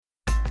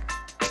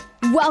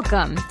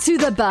Welcome to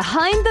the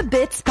Behind the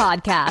Bits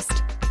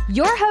podcast.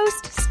 Your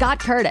host, Scott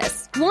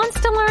Curtis, wants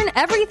to learn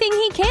everything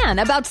he can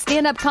about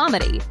stand-up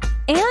comedy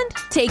and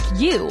take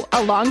you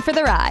along for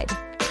the ride.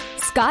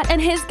 Scott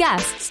and his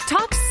guests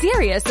talk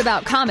serious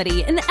about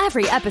comedy in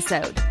every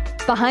episode.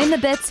 Behind the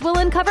Bits will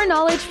uncover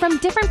knowledge from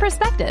different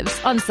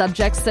perspectives on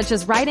subjects such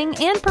as writing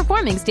and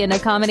performing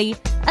stand-up comedy,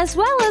 as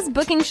well as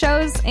booking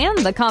shows and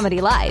the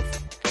comedy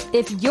life.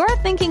 If you're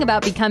thinking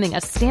about becoming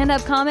a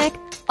stand-up comic,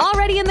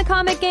 already in the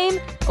comic game,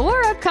 or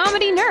a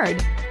comedy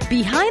nerd,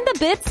 Behind the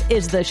Bits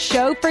is the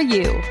show for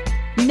you.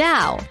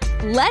 Now,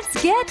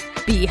 let's get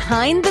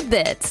Behind the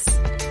Bits.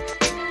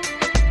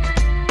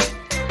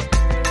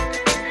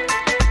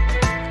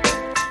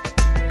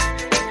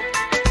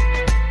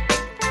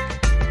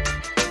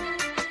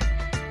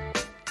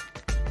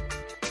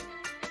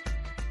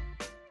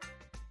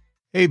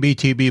 Hey,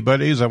 BTB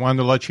buddies, I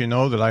wanted to let you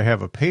know that I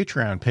have a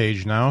Patreon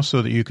page now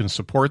so that you can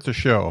support the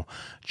show.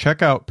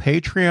 Check out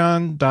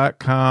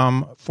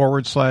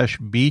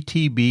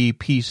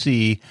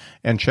patreon.com/BTBPC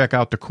and check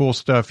out the cool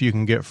stuff you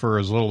can get for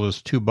as little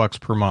as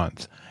 $2 per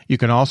month. You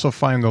can also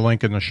find the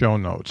link in the show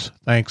notes.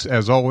 Thanks,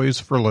 as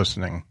always, for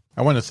listening.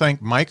 I want to thank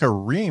Micah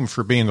Ream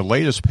for being the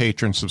latest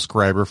patron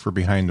subscriber for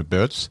Behind the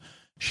Bits.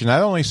 She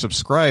not only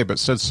subscribed, but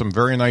said some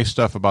very nice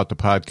stuff about the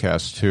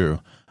podcast, too.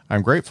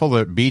 I'm grateful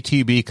that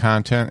BTB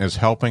content is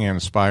helping and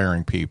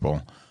inspiring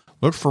people.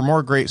 Look for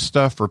more great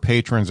stuff for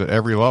patrons at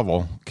every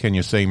level. Can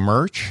you say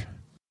merch?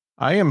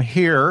 I am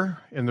here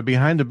in the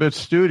Behind the Bits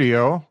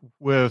studio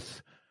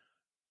with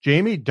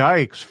Jamie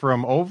Dykes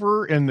from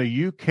over in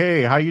the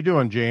UK. How you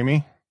doing,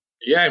 Jamie?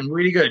 Yeah, I'm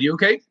really good. You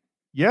okay?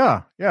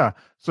 Yeah.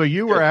 So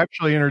you were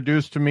actually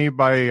introduced to me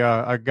by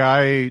a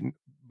guy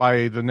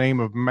by the name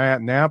of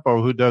Matt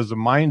Napo, who does the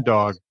Mind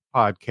Dog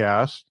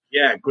podcast.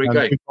 Yeah, great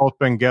guy. We've both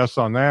been guests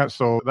on that,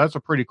 so that's a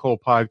pretty cool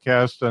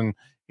podcast. And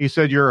he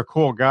said you're a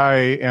cool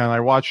guy, and I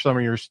watched some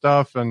of your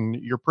stuff, and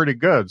you're pretty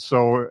good.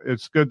 So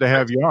it's good to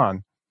have you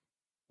on.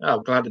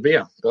 Oh, glad to be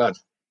here. Glad.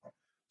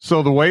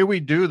 So the way we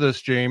do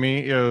this,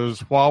 Jamie,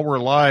 is while we're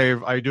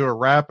live, I do a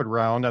rapid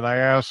round, and I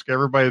ask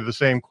everybody the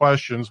same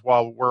questions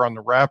while we're on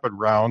the rapid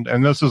round.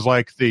 And this is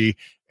like the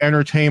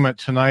Entertainment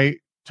Tonight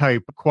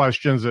type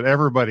questions that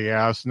everybody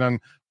asks. And then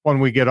when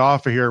we get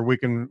off of here, we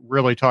can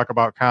really talk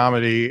about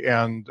comedy,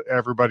 and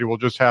everybody will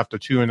just have to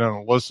tune in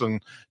and listen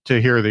to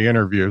hear the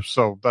interview.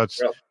 So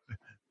this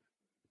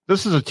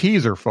is a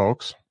teaser,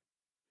 folks.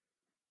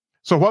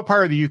 So what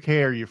part of the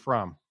UK are you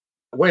from?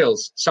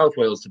 Wales, South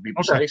Wales to be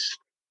precise.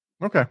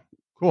 Okay,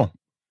 cool.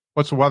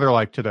 What's the weather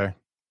like today?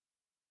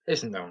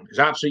 It's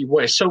absolutely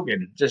wet. It's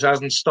soaking. Just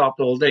hasn't stopped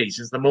all day.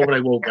 Since the moment I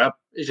woke up,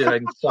 it just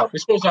hasn't stopped. We're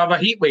supposed to have a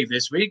heat wave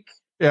this week.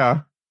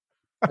 Yeah.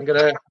 I'm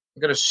gonna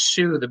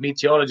sue the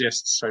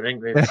meteorologists. I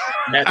think the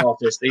Met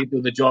Office. They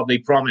do the job they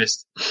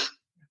promised.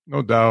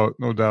 No doubt.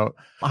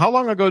 How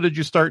long ago did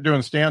you start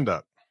doing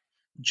stand-up?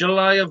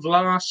 July of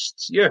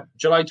last year,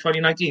 July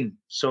 2019.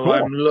 So cool.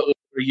 I'm a little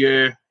over a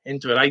year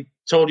into it. I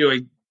told you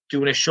I'm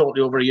doing it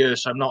shortly over a year,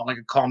 so I'm not like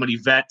a comedy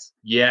vet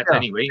yet. Yeah.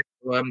 Anyway,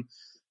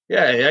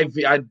 I've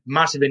had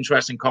massive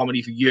interest in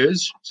comedy for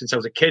years since I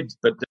was a kid.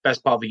 But the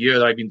best part of the year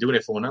that I've been doing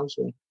it for now.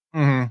 So.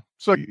 Mm-hmm.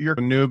 So you're a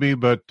newbie,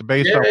 but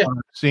based on what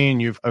I've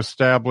seen, you've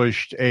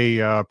established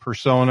a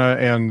persona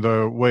and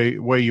the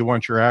way you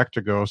want your act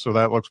to go. So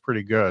that looks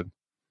pretty good.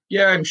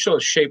 Yeah, I'm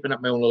sure shaping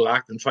up my own little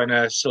act and trying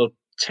to sort of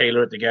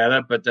tailor it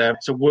together. But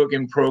it's a work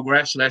in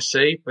progress, let's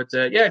say. But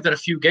I've done a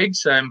few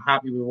gigs. I'm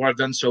happy with what I've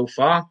done so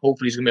far.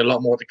 Hopefully, there's going to be a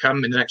lot more to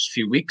come in the next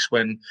few weeks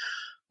when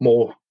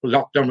more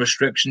lockdown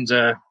restrictions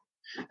are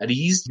at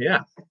ease.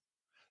 Yeah.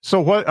 So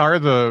what are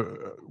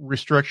the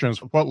restrictions?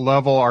 What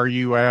level are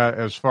you at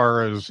as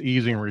far as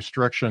easing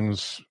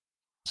restrictions?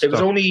 It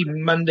was only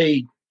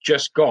Monday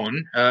just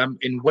gone.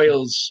 In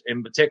Wales,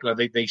 in particular,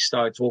 they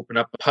started to open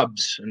up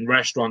pubs and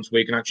restaurants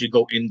where you can actually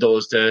go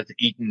indoors to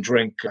eat and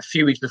drink. A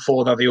few weeks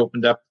before that, they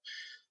opened up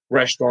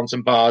restaurants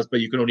and bars,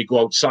 but you can only go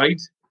outside.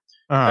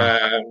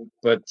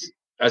 But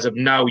as of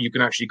now, you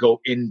can actually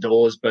go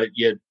indoors, but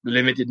you're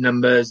limited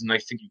numbers. And I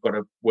think you've got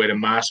to wear a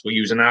mask or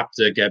use an app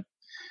to get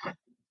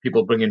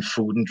people bringing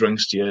food and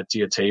drinks to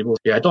your table.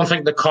 Yeah, I don't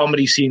think the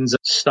comedy scene's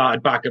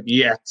started back up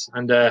yet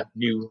under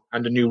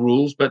new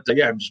rules. But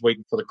I'm just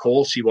waiting for the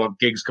call, see what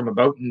gigs come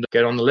about, and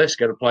get on the list,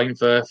 get applying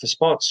for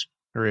spots.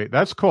 Great,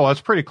 that's cool.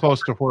 That's pretty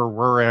close to where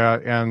we're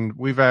at, and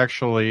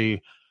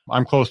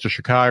I'm close to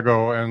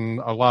Chicago, and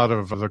a lot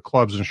of the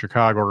clubs in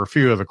Chicago, or a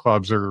few of the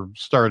clubs, are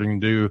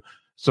starting to do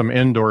some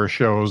indoor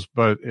shows,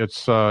 but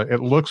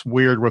it looks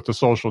weird with the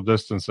social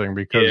distancing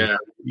because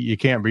you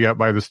can't be up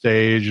by the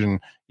stage and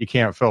you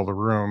can't fill the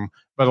room.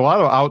 But a lot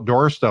of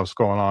outdoor stuff's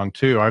going on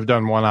too. I've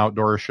done one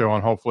outdoor show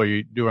and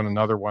hopefully doing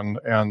another one.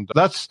 And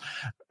that's,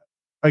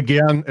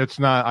 again, it's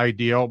not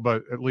ideal,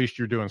 but at least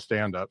you're doing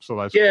stand up. So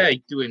that's cool.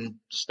 Doing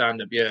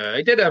stand up. Yeah,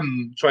 I did I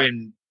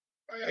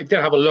did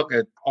have a look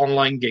at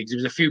online gigs. There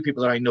was a few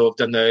people that I know have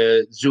done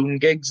the Zoom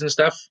gigs and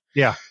stuff.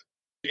 Yeah.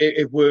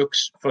 It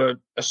works for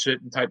a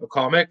certain type of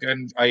comic,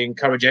 and I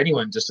encourage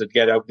anyone just to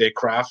get out their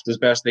craft as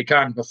best they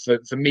can. But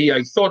for me,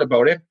 I thought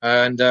about it,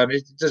 and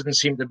it doesn't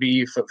seem to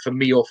be for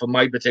me or for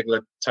my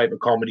particular type of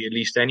comedy, at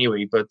least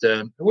anyway. But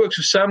it works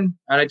for some,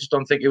 and I just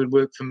don't think it would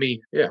work for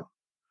me. Yeah.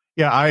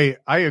 Yeah,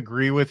 I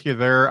agree with you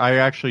there. I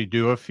actually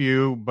do a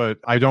few, but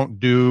I don't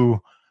do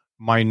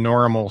my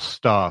normal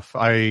stuff.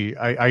 I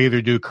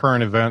either do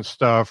current event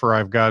stuff or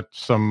I've got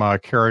some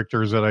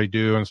characters that I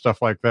do and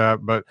stuff like that.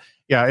 But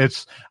yeah,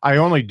 I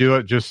only do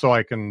it just so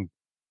I can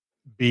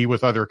be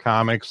with other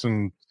comics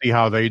and see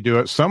how they do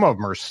it. Some of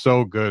them are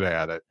so good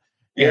at it.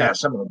 Yeah,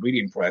 some of them are really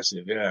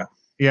impressive. Yeah.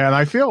 Yeah, and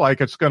I feel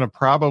like it's going to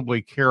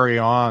probably carry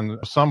on.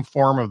 Some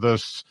form of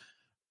this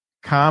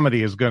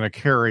comedy is going to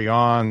carry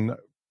on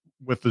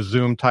with the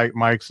Zoom type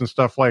mics and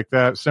stuff like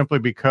that, simply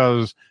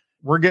because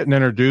we're getting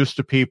introduced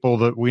to people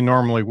that we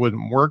normally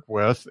wouldn't work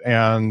with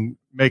and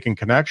making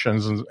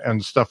connections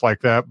and stuff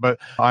like that. But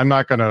I'm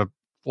not going to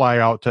fly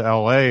out to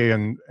LA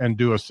and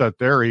do a set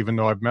there, even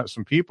though I've met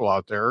some people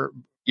out there.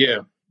 Yeah.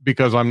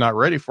 Because I'm not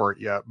ready for it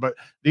yet. But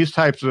those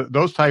types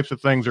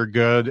of things are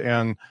good,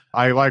 and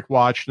I like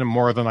watching them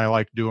more than I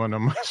like doing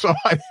them. So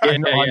I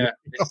know.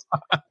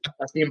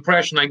 That's the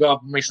impression I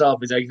got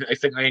myself. Is I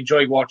think I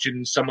enjoy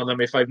watching some of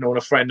them if I've known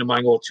a friend of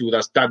mine or two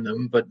that's done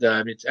them. But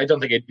I don't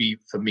think it'd be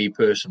for me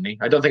personally.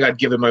 I don't think I'd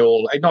give it my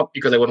all. Not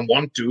because I wouldn't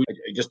want to.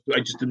 I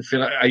just didn't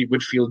feel like I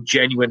would feel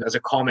genuine as a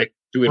comic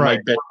doing my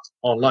bit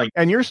online.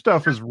 And your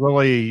stuff is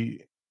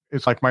really,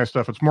 it's like my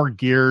stuff. It's more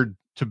geared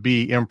to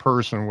be in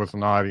person with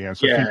an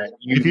audience. Yeah,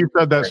 if you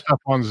said that stuff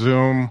on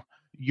Zoom,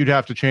 you'd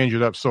have to change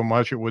it up so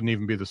much it wouldn't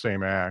even be the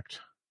same act.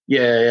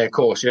 Yeah, of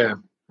course, yeah.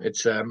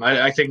 It's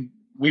I think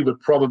we would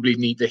probably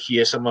need to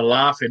hear someone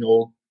laughing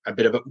or a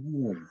bit of a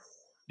ooh.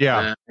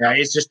 Yeah.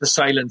 It's just the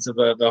silence of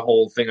the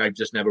whole thing. I've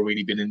just never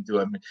really been into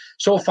it.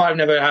 So far, I've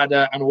never had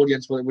an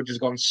audience which has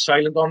gone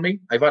silent on me.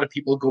 I've had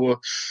people go,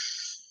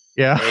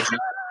 yeah.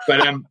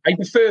 But I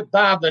prefer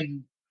that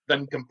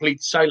than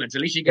complete silence.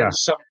 At least you get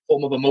some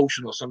form of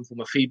emotion or some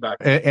form of feedback.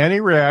 Any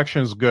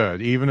reaction is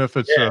good, even if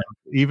it's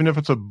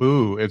a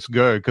boo. It's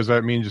good because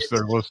that means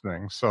they're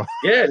listening. So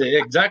yeah,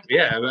 exactly.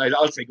 Yeah,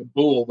 I'll take a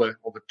boo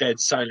over dead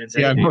silence.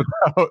 Yeah, no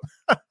doubt.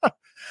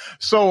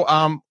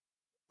 So,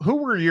 who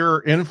were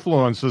your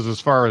influences as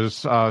far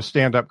as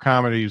stand-up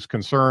comedy is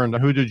concerned?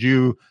 Who did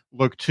you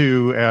look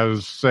to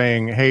as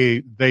saying,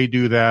 "Hey, they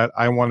do that.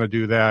 I want to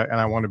do that, and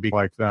I want to be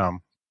like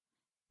them"?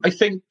 I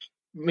think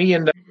me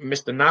and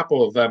Mr.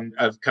 Napo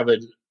have covered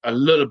a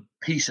little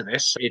piece of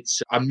this.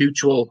 It's a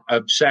mutual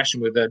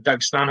obsession with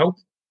Doug Stanhope.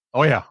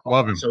 Oh yeah,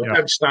 love him. So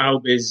Doug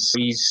Stanhope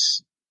he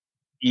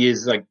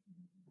is like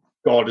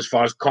God as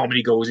far as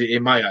comedy goes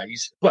in my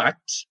eyes. But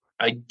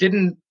I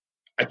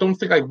don't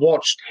think I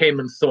watched him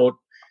and thought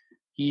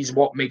he's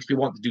what makes me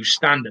want to do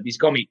stand-up. He's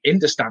got me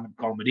into stand-up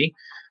comedy.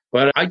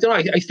 But I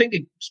don't know. I think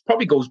it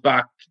probably goes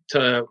back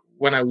to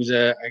when I was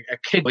a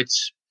kid.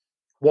 It's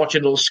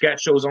watching little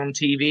sketch shows on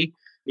TV.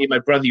 Me and my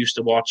brother used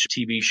to watch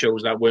TV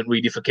shows that weren't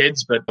really for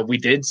kids, but we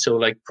did. So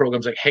like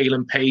programs like Hale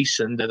and Pace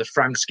and the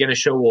Frank Skinner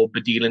Show or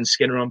Baddiel and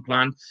Skinner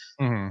Unplanned.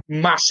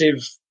 Mm-hmm.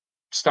 Massive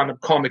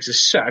stand-up comics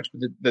as such,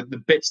 but the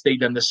bits they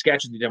done, the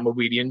sketches they done were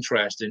really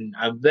interesting.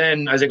 And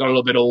then as I got a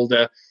little bit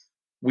older,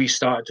 we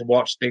started to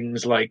watch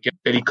things like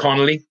Billy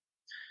Connolly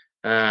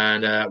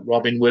and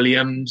Robin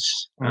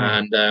Williams,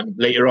 and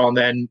later on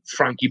then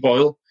Frankie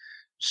Boyle,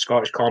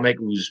 Scottish comic,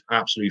 who's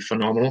absolutely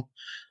phenomenal.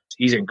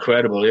 He's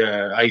incredible.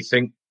 Yeah, I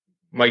think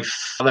my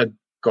father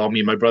got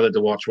me and my brother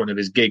to watch one of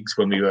his gigs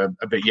when we were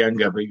a bit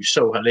younger, but he was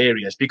so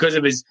hilarious because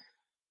of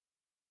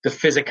the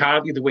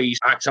physicality, the way he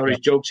acts out his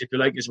jokes, if you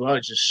like, as well.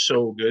 It's just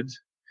so good.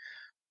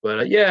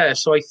 But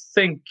so I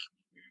think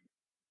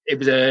it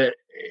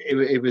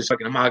was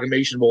like an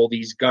amalgamation of all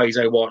these guys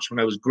I watched when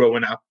I was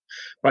growing up.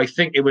 But I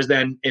think it was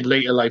then in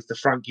later life the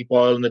Frankie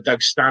Boyle and the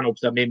Doug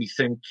Stanhopes that made me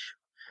think,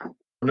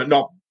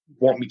 not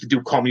want me to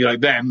do comedy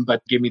like them,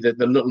 but give me the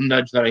little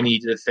nudge that I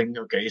needed to think,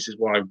 okay, this is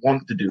what I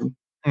want to do.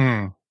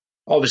 Mm.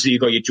 Obviously, you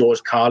got your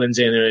George Carlins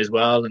in there as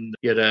well, and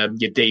your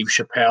Dave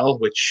Chappelle,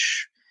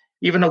 which,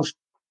 even though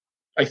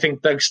I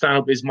think Doug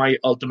Stanhope is my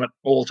ultimate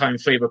all-time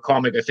favorite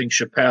comic, I think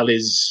Chappelle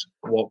is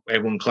what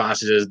everyone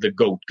classes as the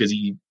GOAT, because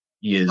he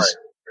is. Right.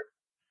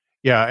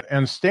 Yeah,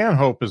 and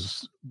Stanhope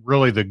is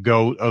really the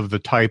GOAT of the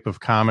type of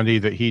comedy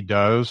that he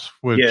does,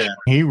 which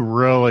he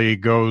really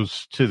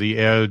goes to the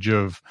edge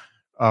of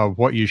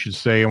what you should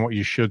say and what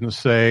you shouldn't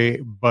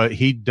say, but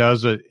he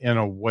does it in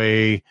a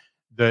way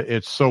that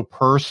it's so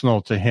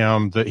personal to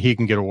him that he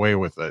can get away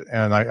with it.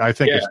 And I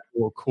think it's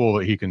cool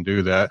that he can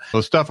do that.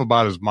 The stuff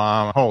about his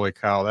mom, holy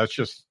cow, that's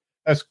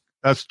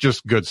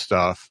just good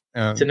stuff.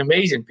 And it's an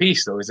amazing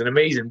piece, though. It's an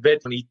amazing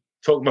bit when he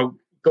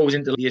goes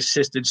into the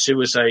assisted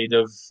suicide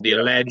of the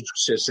alleged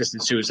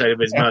assisted suicide of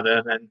his mother,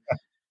 and then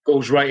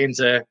goes right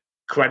into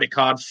credit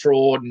card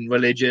fraud and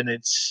religion.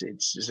 It's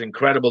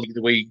incredible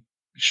the way he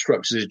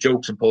structures his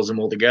jokes and pulls them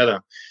all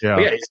together.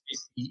 Yeah,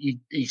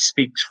 he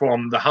speaks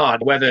from the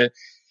heart. Whether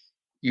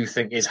you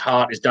think his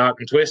heart is dark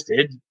and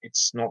twisted,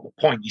 it's not the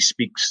point. He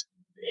speaks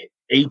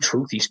a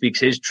truth. He speaks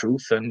his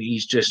truth, and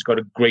he's a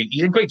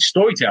great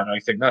storyteller. I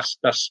think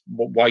that's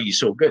why he's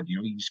so good.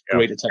 He's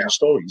great at telling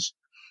stories.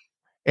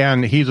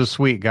 And he's a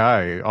sweet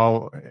guy.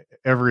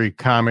 Every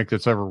comic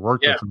that's ever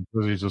worked with him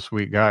says he's a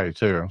sweet guy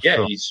too. Yeah,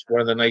 so. He's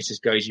one of the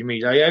nicest guys you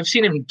meet. I've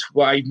seen him.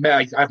 I've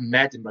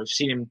met him. I've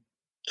seen him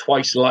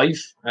twice live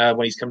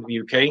when he's come to the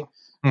UK.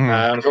 Mm-hmm.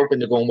 I'm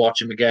hoping to go and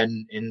watch him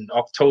again in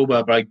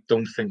October, but I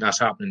don't think that's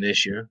happening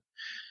this year.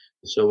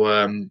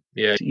 So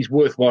he's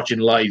worth watching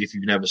live if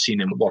you've never seen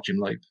him. Watch him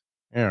live.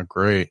 Yeah,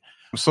 great.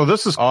 So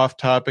this is off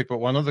topic, but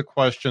one of the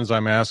questions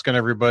I'm asking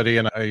everybody,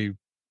 and I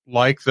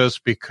like this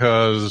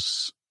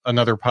because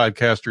another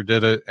podcaster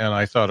did it, and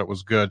I thought it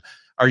was good.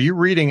 Are you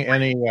reading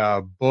any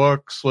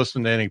books,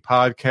 listening to any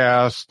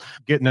podcasts,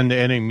 getting into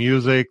any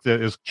music that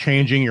is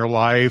changing your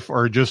life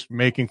or just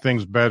making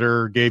things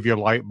better, gave you a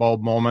light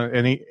bulb moment,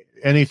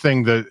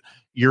 anything that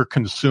you're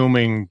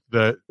consuming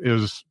that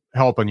is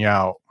helping you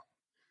out?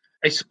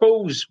 I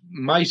suppose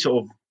my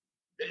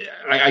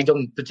I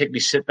don't particularly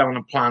sit down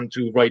and plan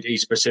to write a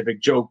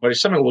specific joke, but if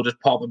something will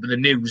just pop up in the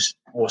news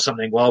or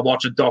something, well, I'll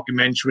watch a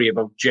documentary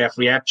about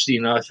Jeffrey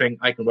Epstein, and I think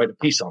I can write a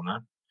piece on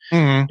that.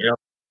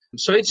 Mm-hmm.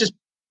 So it's just,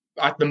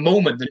 at the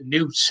moment, the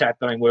new set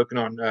that I'm working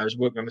on, I was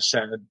working on a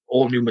set of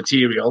all new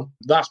material.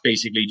 That's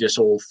basically just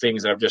all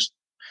things that have just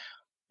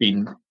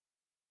been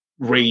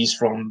raised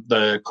from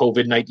the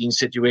COVID-19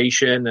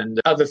 situation and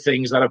other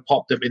things that have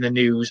popped up in the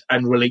news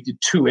and related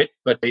to it,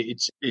 but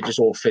it just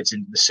all fits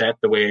into the set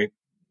the way.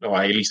 Or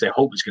at least I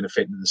hope it's going to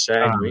fit into the set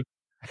anyway.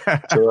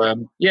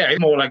 So, it's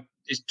more like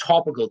it's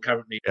topical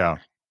currently. Yeah.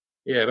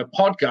 Yeah, but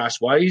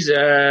podcast-wise,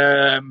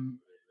 I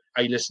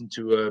listen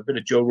to a bit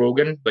of Joe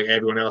Rogan, like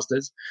everyone else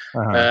does.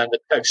 The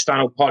Dykes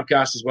Stand-Up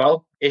podcast as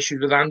well.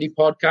 Issues with Andy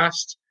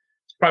podcast.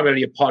 It's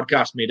primarily a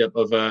podcast made up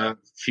of a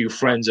few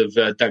friends of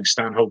Dykes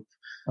Stand-Up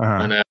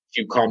and a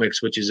few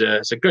comics, which is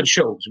it's a good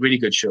show. It's a really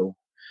good show.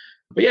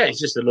 But yeah,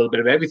 it's just a little bit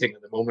of everything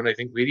at the moment. I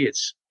think really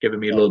it's given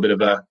me a little bit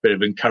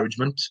of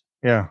encouragement.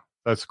 Yeah.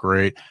 That's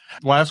great.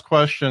 Last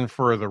question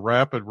for the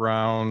rapid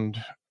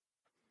round.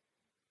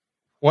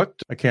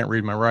 I can't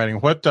read my writing.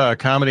 What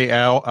comedy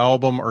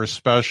album or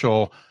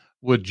special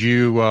would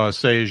you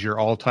say is your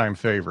all-time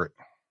favorite?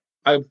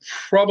 I'd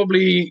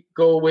probably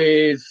go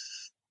with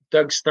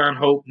Doug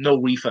Stanhope, No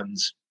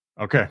Refunds.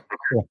 Okay.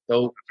 Cool.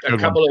 So a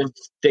couple of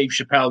Dave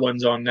Chappelle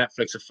ones on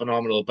Netflix are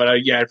phenomenal. But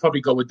I'd probably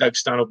go with Doug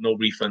Stanhope, No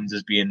Refunds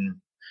as being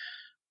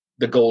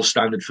the gold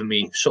standard for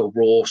me. So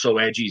raw, so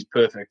edgy, is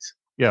perfect.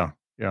 Yeah.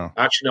 Yeah.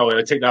 Actually, no,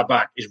 I take that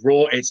back. It's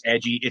raw, it's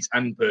edgy, it's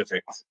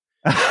unperfect.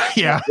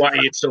 Yeah. That's why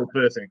it's so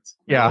perfect.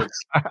 Yeah.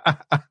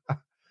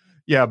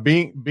 Yeah.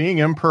 Being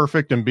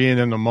imperfect and being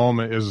in the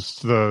moment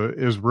is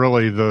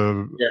really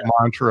the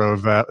mantra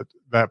of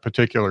that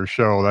particular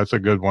show. That's a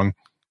good one.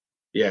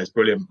 Yeah, it's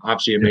brilliant.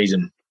 Absolutely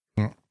amazing.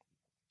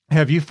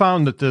 Have you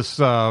found that this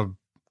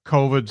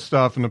COVID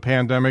stuff and the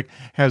pandemic,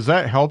 has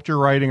that helped your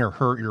writing or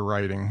hurt your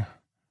writing?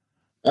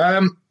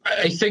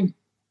 I think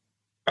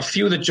a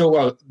few of the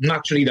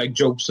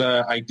jokes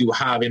I do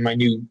have in my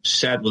new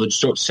set, or the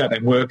set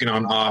I'm working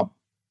on, are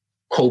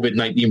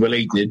COVID-19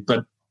 related.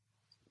 But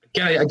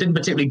again, I didn't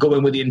particularly go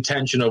in with the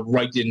intention of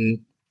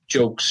writing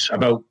jokes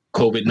about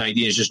COVID-19.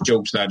 It's just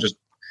jokes that just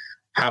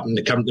happened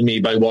to come to me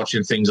by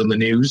watching things on the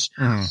news.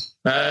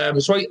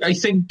 So I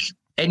think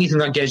anything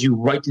that gets you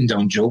writing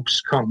down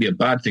jokes can't be a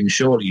bad thing,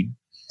 surely.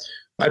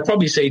 I'd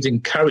probably say to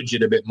encourage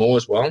it a bit more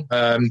as well.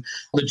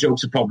 The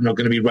jokes are probably not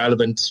going to be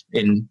relevant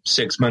in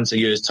 6 months, a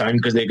year's time,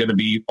 because they're going to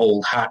be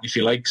old hat, if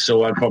you like.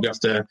 So I'd probably have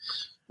to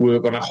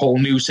work on a whole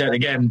new set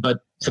again. But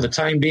for the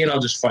time being,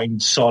 I'll just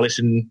find solace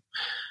in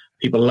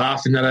people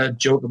laughing at a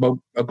joke about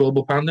a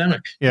global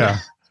pandemic. Yeah.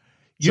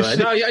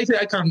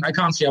 I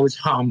can't say I was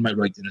harmed by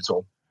writing at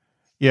all.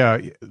 Yeah.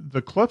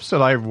 The clips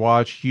that I've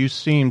watched, you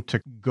seem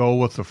to go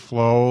with the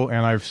flow,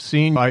 and I've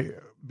seen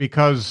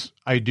because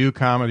I do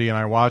comedy and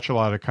I watch a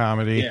lot of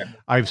comedy,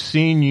 I've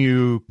seen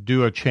you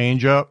do a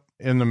change up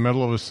in the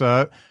middle of a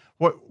set.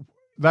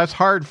 That's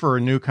hard for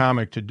a new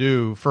comic to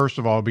do, first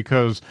of all,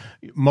 because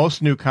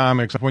most new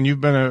comics, when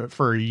you've been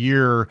for a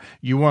year,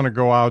 you want to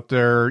go out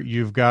there,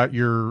 you've got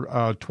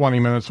your 20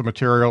 minutes of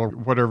material or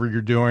whatever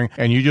you're doing,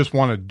 and you just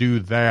want to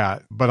do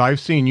that. But I've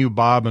seen you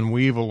bob and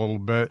weave a little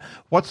bit.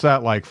 What's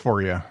that like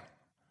for you?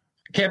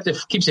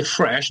 Keeps it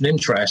fresh and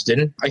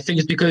interesting. I think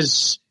it's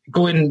because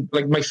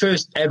my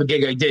first ever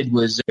gig I did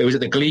was at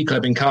the Glee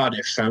Club in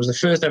Cardiff. And it was the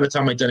first ever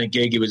time I'd done a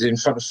gig. It was in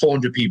front of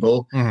 400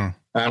 people. And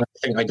I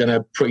think I'd done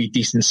a pretty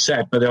decent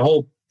set. But the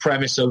whole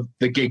premise of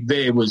the gig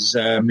there was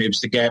it was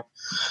to get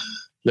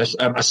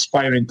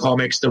aspiring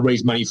comics to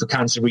raise money for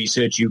Cancer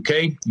Research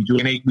UK. You do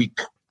an 8-week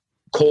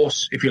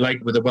course, if you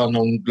like, with a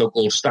well-known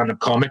local stand-up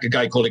comic, a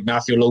guy called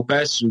Ignacio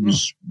Lopez,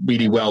 who's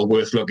really well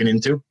worth looking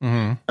into.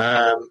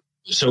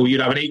 So you'd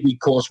have an 8-week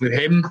course with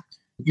him.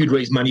 You'd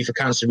raise money for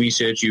Cancer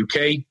Research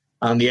UK,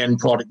 and the end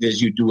product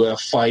is you do a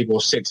 5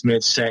 or 6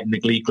 minute set in the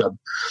Glee Club.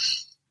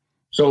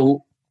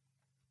 So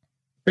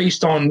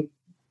based on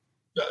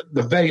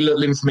the very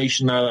little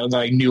information that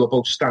I knew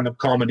about stand-up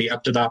comedy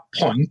up to that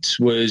point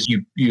was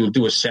you'll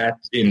do a set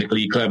in the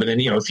Glee Club, and then,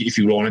 if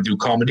you want to do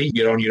comedy,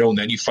 you're on your own,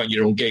 then you find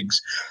your own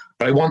gigs.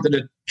 But I wanted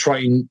to try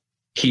and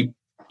keep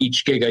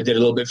each gig I did a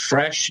little bit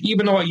fresh,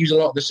 even though I use a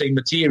lot of the same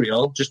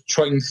material, just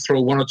try and throw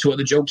one or two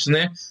other jokes in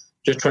there,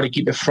 just try to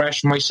keep it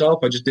fresh for myself.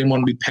 I just didn't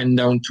want to be pinned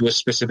down to a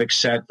specific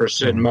set for a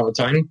certain amount of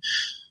time.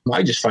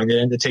 I just find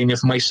it entertaining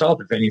for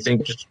myself, if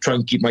anything, just to try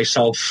and keep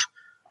myself,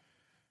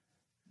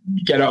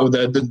 get out of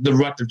the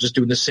rut of just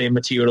doing the same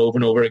material over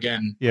and over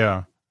again.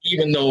 Yeah.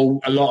 Even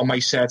though a lot of my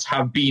sets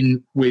have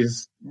been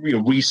with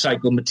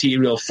recycled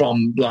material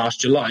from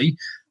last July,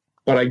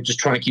 but I'm just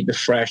trying to keep it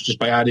fresh just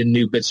by adding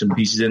new bits and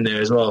pieces in there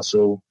as well.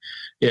 So,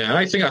 yeah,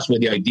 I think that's where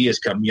the ideas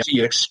come.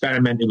 You're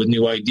experimenting with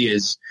new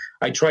ideas.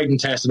 I tried and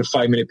tested a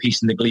 5-minute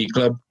piece in the Glee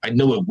Club. I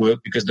know it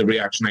worked because of the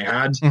reaction I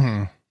had.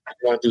 Mm-hmm. I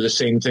want to do the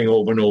same thing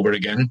over and over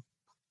again.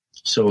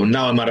 So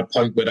now I'm at a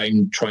point where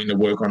I'm trying to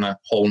work on a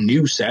whole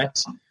new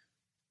set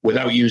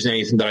without using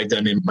anything that I've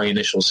done in my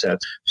initial set.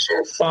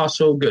 So far,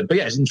 so good. But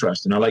yeah, it's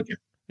interesting. I like it.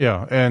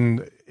 Yeah,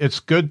 and it's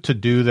good to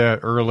do that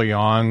early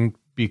on,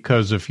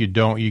 because if you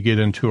don't, you get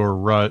into a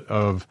rut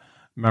of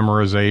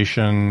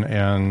memorization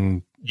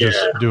and just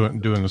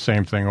doing the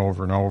same thing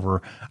over and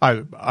over.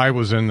 I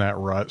was in that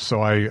rut,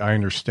 so I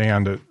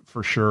understand it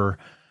for sure.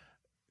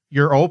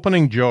 Your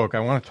opening joke,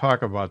 I want to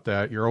talk about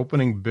that. Your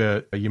opening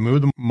bit, you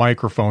move the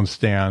microphone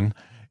stand,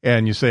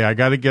 and you say, I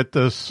got to get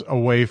this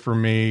away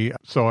from me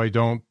so I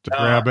don't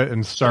grab it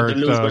and start...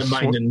 lose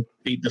my mind and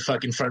beat the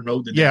fucking front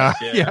row to death.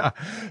 Yeah. Yeah.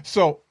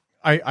 So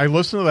I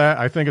listen to that.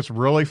 I think it's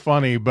really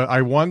funny, but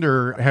I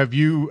wonder, have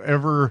you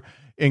ever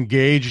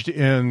engaged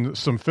in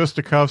some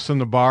fisticuffs in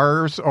the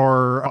bars,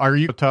 or are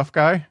you a tough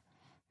guy?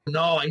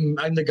 No,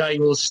 I'm the guy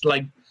who's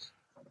like,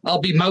 I'll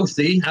be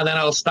mouthy, and then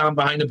I'll stand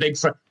behind a big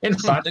friend. In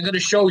fact, I'm going to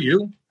show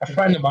you a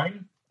friend of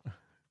mine.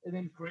 His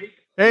name's Craig.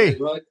 Hey,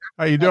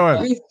 how you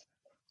doing?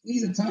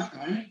 He's a tough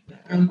guy,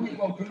 and we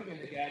go drinking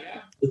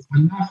together,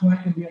 and that's why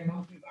I can be a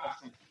mouthy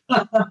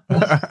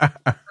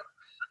bastard.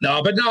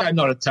 No, I'm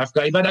not a tough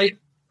guy, but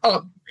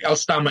I'll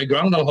stand my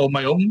ground. I'll hold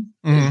my own.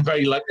 Mm-hmm. It's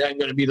very likely I'm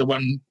going to be the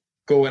one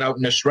going out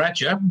in a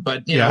stretcher,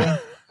 but you know.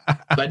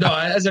 But no,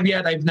 as of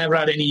yet, I've never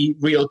had any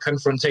real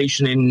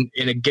confrontation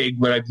in a gig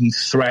where I've been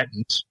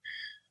threatened.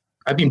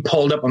 I've been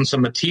pulled up on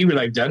some material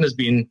I've done as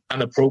being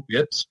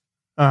inappropriate.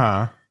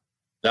 Uh-huh.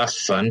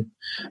 That's fun.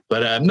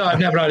 But no, I've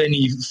never had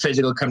any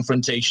physical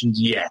confrontations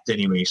yet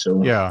anyway.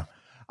 So yeah,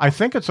 I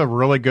think it's a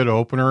really good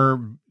opener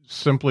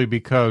simply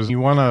because you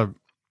want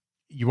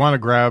to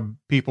grab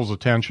people's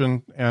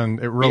attention, and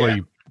it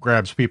really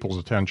grabs people's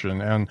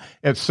attention, and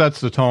it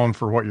sets the tone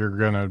for what you're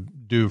going to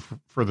do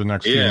for the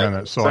next few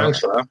minutes. So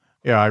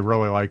I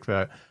really like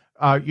that.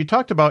 You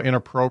talked about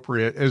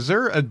inappropriate. Is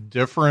there a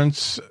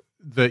difference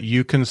that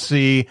you can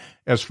see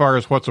as far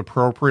as what's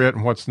appropriate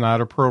and what's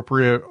not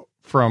appropriate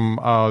from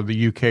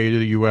the UK to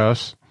the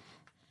US?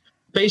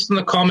 Based on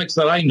the comics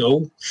that I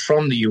know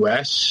from the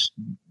US,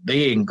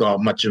 they ain't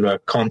got much of a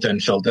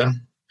content filter.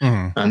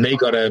 Mm-hmm. And they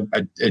got a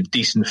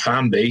decent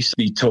fan base.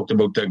 We talked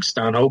about Doug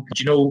Stanhope.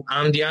 Do you know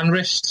Andy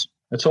Anrist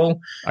at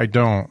all? I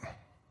don't.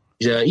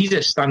 He's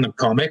a stand-up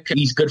comic.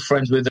 He's good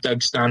friends with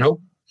Doug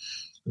Stanhope.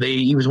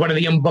 He was one of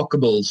the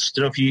Unbookables.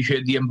 Don't know if you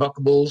heard the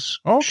Unbookables.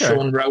 Okay.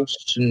 Sean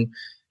Rouse, and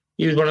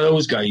he was one of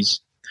those guys.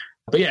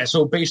 But yeah,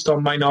 so based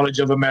on my knowledge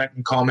of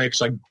American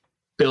comics, like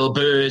Bill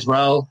Burr as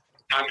well,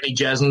 Anthony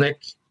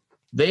Jeselnik,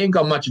 they ain't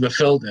got much of a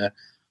filter.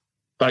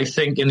 But I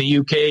think in the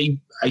UK,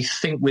 I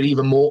think we're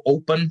even more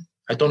open.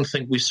 I don't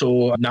think we're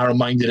so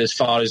narrow-minded as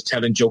far as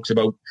telling jokes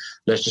about,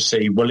 let's just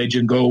say,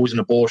 religion goes and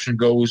abortion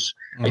goes.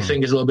 I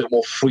think there's a little bit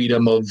more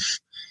freedom of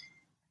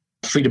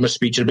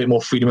speech and a bit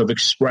more freedom of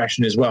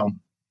expression as well.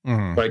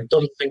 But I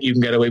don't think you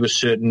can get away with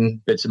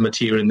certain bits of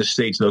material in the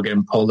States that are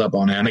getting pulled up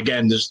on it. And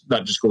again,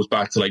 that just goes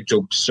back to like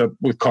jokes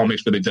with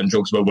comics where they've done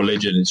jokes about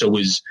religion. It's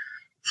always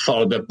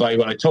followed up by,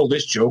 well, I told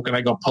this joke and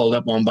I got pulled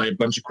up on by a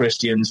bunch of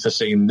Christians for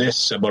saying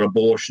this about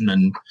abortion.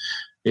 And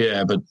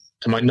yeah, but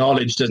to my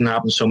knowledge, doesn't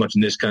happen so much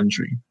in this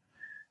country.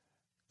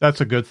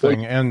 That's a good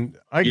thing. And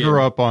I grew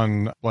up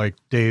on like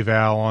Dave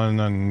Allen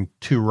and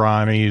Two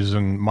Ronnies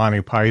and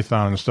Monty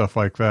Python and stuff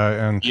like that.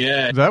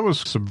 And that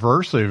was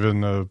subversive in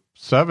the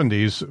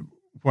 70s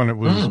when it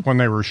was when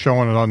they were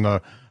showing it on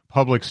the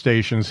public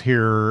stations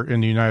here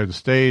in the United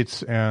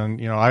States.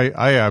 And, you know,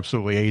 I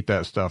absolutely ate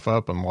that stuff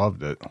up and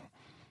loved it.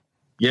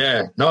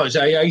 Yeah. No,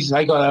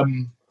 I got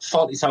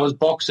Fawlty Towers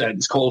box set.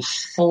 It's called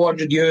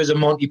 400 Years of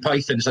Monty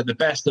Python. It's like the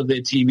best of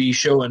their TV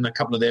show and a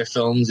couple of their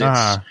films.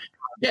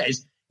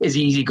 It's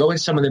easy going.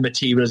 Some of the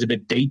material is a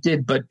bit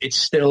dated, but it's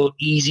still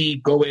easy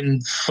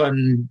going,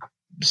 fun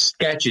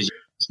sketches.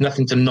 There's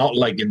nothing to not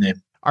like in there.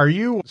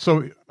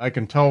 So I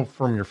can tell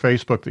from your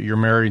Facebook that you're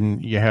married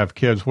and you have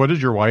kids. What does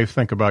your wife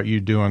think about you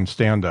doing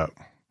stand-up?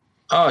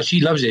 Oh,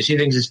 she loves it. She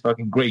thinks it's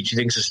fucking great.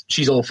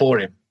 She's all for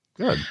it.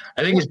 Good.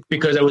 I think it's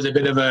because I was a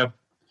bit of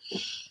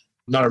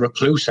not a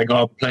recluse. I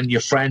got plenty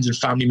of friends and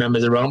family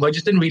members around, but I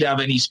just didn't really have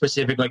any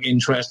specific like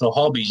interest or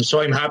hobbies.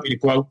 So I'm happy to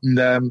go out and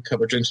a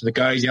couple of drinks with the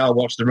guys. Yeah, I'll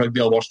watch the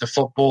rugby, I'll watch the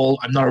football.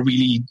 I'm not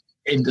really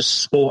into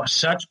sport as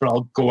such, but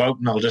I'll go out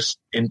and I'll just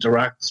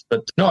interact.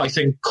 But no, I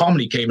think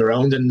comedy came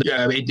around, and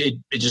it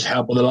just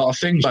helped with a lot of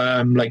things.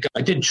 Like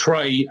I did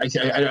try.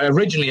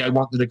 Originally I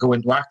wanted to go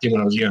into acting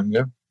when I was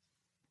younger,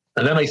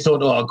 and then I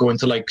thought, I'll go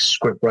into like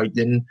script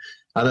writing.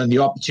 And then the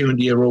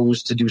opportunity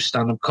arose to do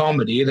stand-up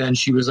comedy. And then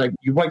she was like,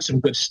 you write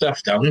some good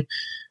stuff down.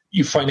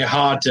 You find it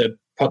hard to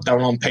put down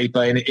on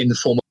paper in the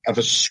form of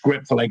a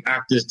script for like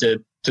actors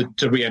to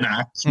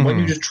reenact. Mm-hmm. Why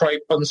don't you just try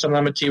putting some of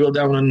that material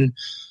down and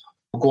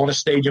go on a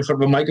stage in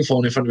front of a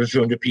microphone in front of a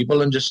few hundred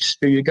people and just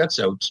spew your guts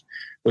out,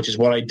 which is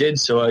what I did.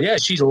 So, yeah,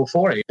 she's all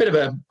for it.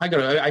 I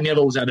never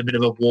always had a bit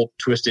of a warped,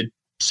 twisted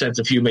sense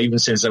of humor even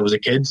since I was a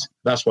kid.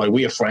 That's why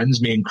we are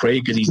friends, me and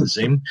Craig, because he's the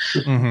same.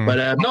 Mm-hmm.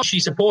 But no, she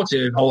supports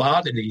it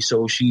wholeheartedly,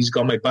 so she's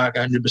got my back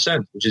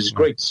 100%, which is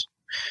great.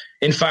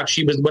 In fact,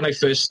 when I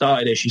first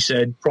started it, she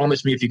said,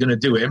 promise me if you're going to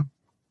do it,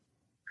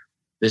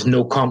 there's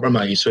no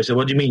compromise. So I said,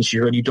 what do you mean? She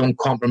said, you don't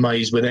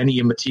compromise with any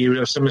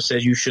material. If someone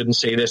says you shouldn't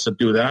say this or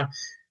do that,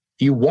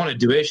 if you want to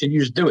do it, you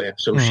just do it.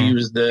 So she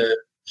was the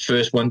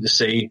first one to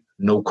say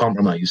no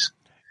compromise.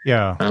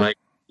 Yeah. And I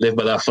live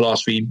by that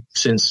philosophy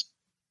since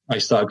I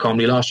started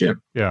comedy last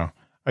year. Yeah.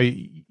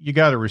 You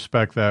got to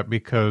respect that,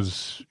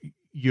 because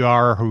you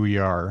are who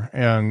you are.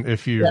 And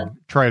if you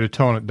try to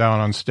tone it down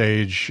on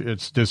stage,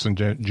 it's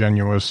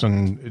disingenuous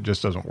and it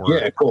just doesn't work.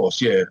 Yeah, of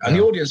course. Yeah. And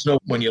the audience know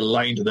when you're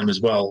lying to them as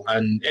well.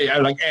 And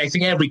I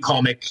think every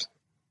comic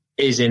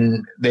is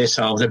in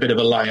themselves a bit of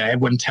a liar.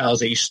 Everyone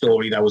tells a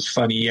story that was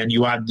funny and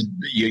you add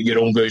your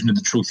own version of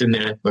the truth in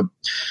there. But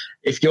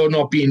if you're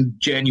not being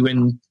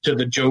genuine to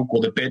the joke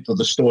or the bit or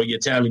the story you're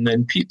telling,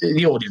 then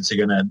the audience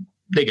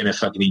they're gonna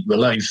fucking eat you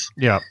alive.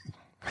 Yeah.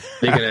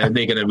 They're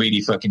gonna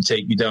really fucking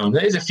take you down.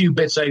 There's a few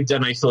bits I've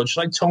done. I thought,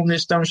 should I tone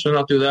this down? Should I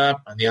not do that?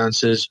 And the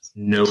answer is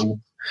no.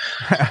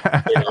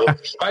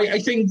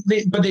 I think,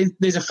 but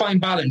there's a fine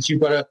balance.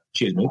 You've got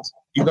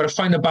to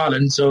find a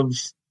balance of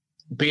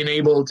being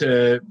able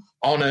to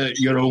honor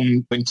your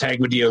own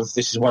integrity of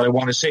this is what I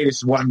want to say, this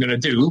is what I'm going to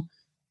do,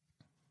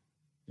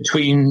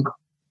 between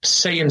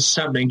saying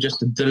something just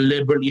to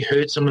deliberately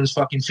hurt someone's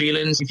fucking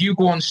feelings. If you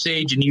go on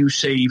stage and you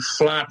say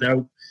flat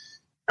out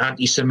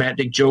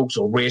anti-Semitic jokes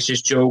or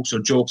racist jokes or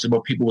jokes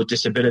about people with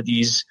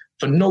disabilities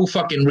for no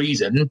fucking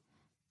reason,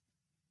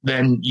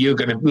 then you're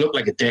going to look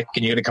like a dick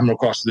and you're going to come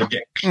across as a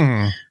dick.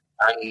 And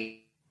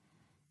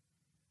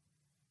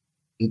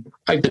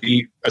I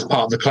think as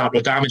part of the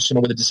collateral damage,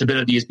 someone with a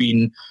disability has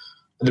been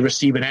the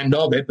receiving end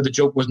of it, but the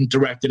joke wasn't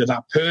directed at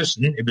that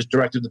person. It was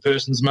directed at the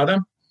person's mother.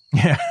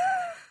 Yeah.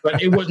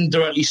 But it wasn't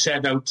directly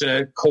set out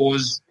to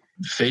cause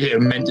failure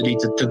mentally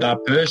to that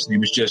person. It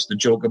was just a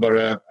joke about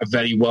a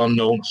very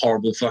well-known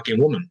horrible fucking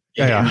woman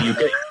in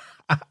the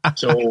UK.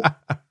 So,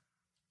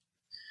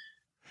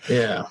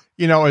 yeah.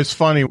 You know, it's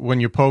funny when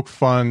you poke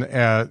fun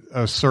at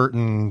a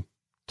certain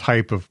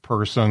type of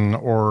person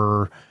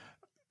or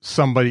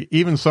somebody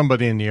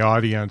in the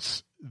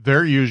audience,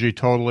 they're usually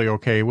totally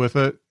okay with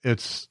it.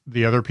 It's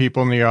the other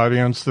people in the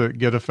audience that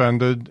get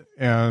offended.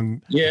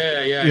 And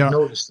I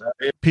noticed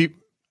that.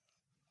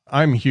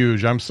 I'm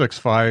huge. I'm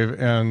 6'5",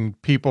 and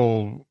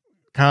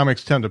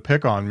comics tend to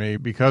pick on me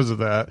because of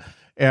that.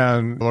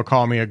 And they'll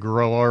call me a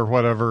gorilla or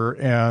whatever.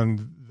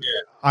 And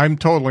I'm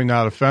totally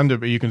not offended,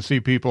 but you can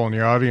see people in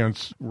the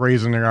audience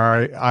raising their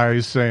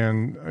eyes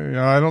saying,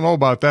 I don't know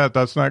about that.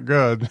 That's not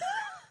good.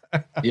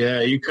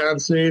 Yeah, you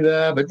can't say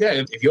that. But yeah,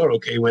 if you're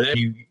okay with it,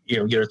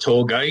 you're a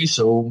tall guy.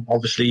 So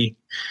obviously,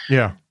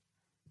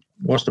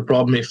 what's the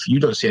problem if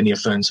you don't see any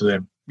offense with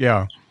him?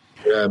 Yeah.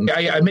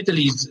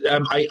 Admittedly,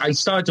 I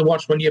started to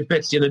watch one of your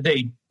bits the other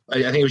day.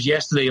 I think it was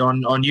yesterday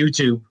on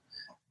YouTube,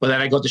 but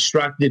then I got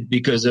distracted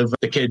because of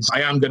the kids.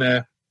 I am going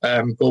to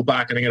go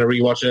back and I'm going to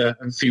rewatch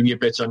a few of your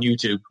bits on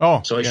YouTube.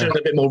 So I should have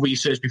done a bit more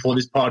research before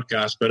this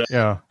podcast, but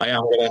I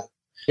am going to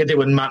get there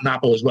with Matt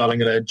Nappo as well. I'm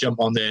going to jump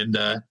on there,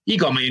 and he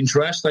got my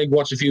interest. I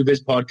watched a few of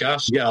his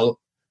podcasts. Yeah,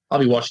 I'll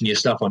be watching your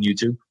stuff on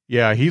YouTube.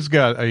 Yeah, he's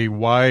got a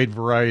wide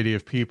variety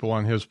of people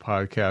on his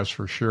podcast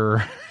for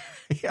sure.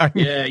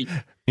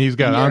 He's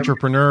got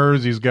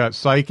entrepreneurs, he's got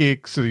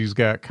psychics, he's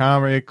got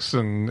comics,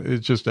 and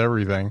it's just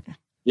everything.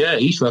 Yeah,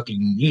 he's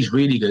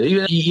really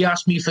good. He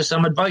asked me for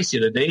some advice the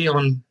other day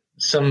on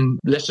some,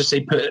 let's just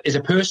say, is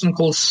a person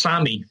called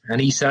Sammy.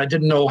 And he said, I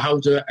didn't know how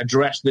to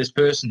address this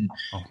person.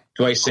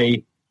 Do I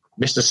say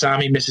Mr.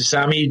 Sammy, Mrs.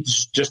 Sammy,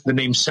 just the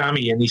name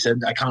Sammy? And he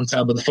said, I can't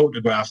tell by the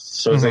photograph.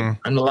 So it's like,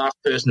 I'm the last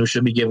person who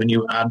should be giving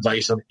you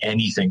advice on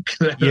anything.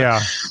 Yeah.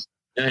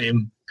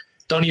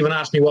 Don't even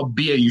ask me what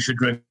beer you should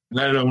drink,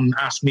 let alone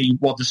ask me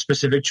what the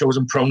specific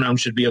chosen pronoun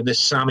should be of this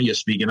Sammy you're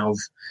speaking of.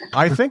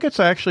 I think it's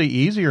actually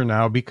easier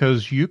now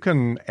because you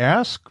can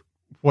ask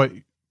what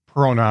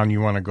pronoun you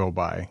want to go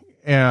by.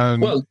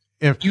 And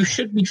you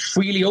should be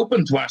freely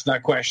open to ask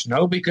that question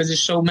now, because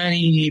there's so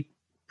many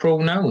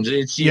pronouns.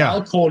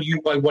 I'll call you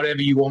by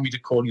whatever you want me to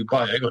call you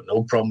by. I got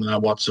no problem with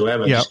that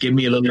whatsoever. Just give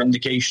me a little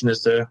indication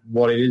as to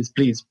what it is,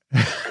 please.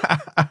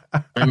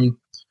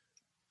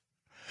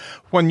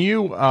 When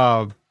you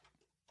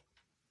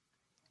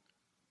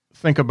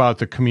think about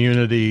the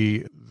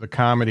community, the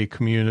comedy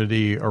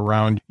community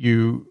around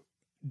you,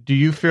 do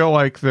you feel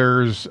like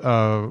there's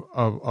a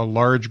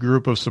large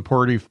group of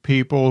supportive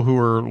people who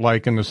are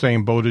like in the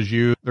same boat as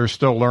you? They're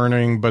still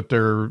learning, but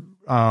they're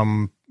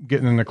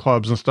getting in the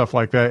clubs and stuff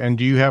like that. And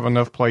do you have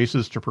enough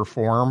places to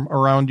perform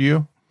around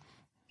you?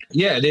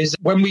 Yeah, there's,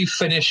 when we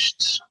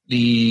finished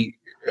the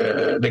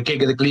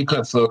gig at the Glee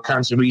Club for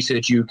Cancer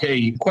Research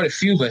UK, quite a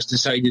few of us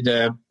decided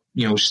to,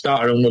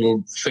 start our own little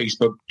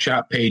Facebook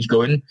chat page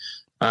going.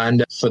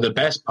 And for the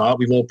best part,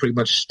 we've all pretty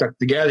much stuck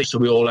together. So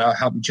we all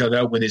help each other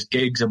out with his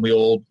gigs, and we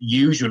all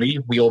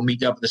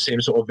meet up at the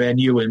same sort of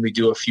venue, and we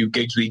do a few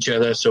gigs with each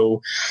other.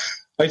 So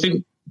I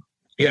think,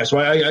 so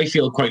I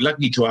feel quite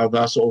lucky to have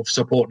that sort of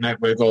support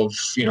network of,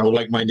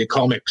 like-minded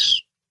comics.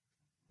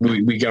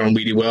 We get on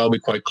really well. We're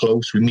quite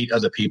close. We meet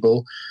other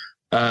people.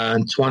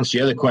 And to answer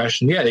the other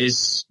question,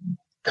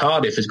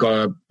 Cardiff has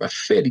got a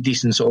fairly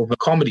decent sort of a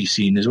comedy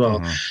scene as well.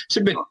 Mm-hmm. It's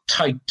a bit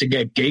tight to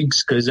get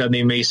gigs because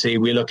they may say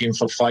we're looking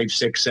for 5,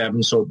 6,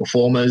 7 sort of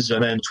performers,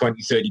 and then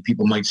 20, 30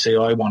 people might say,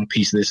 I want a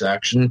piece of this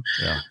action.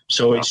 Yeah.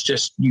 So it's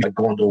just, you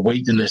go on to a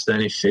waiting list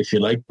then if you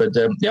like. But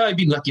I've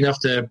been lucky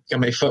enough to get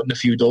my foot in a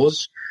few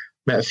doors,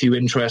 met a few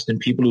interesting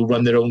people who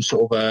run their own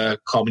sort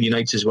of comedy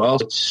nights as well.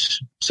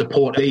 It's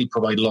support, they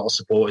provide a lot of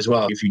support as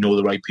well if you know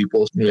the right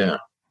people. Yeah.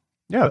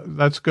 Yeah,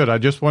 that's good. I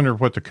just wondered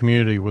what the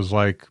community was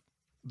like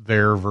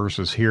there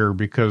versus here,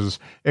 because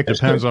it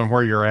depends on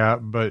where you're at,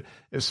 but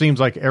it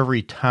seems like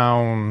every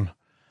town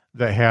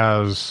that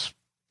has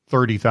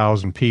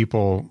 30,000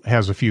 people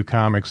has a few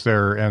comics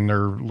there, and they're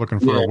looking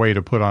for a way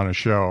to put on a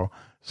show.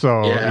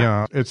 So,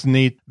 it's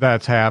neat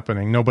that's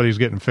happening. Nobody's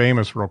getting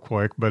famous real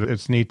quick, but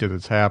it's neat that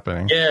it's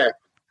happening. Yeah.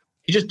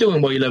 You're just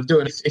doing what you love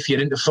doing. If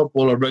you're into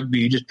football or rugby,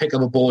 you just pick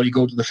up a ball, you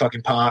go to the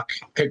fucking park,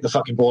 kick the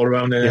fucking ball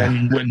around,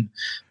 and you win.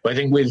 But I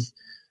think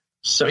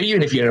so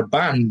even if you're a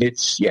band,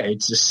 it's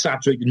a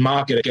saturated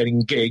market of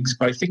getting gigs,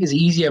 but I think it's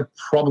easier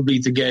probably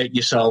to get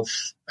yourself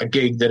a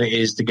gig than it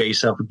is to get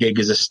yourself a gig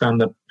as a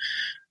stand-up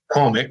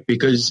comic,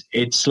 because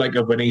it's like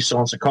a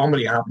renaissance of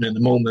comedy happening at the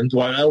moment.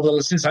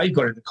 Well, since I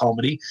got into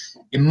comedy,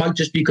 it might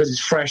just be because it's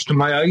fresh to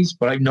my eyes,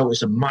 but I've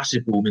noticed a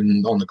massive boom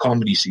on the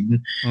comedy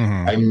scene.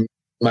 Mm-hmm.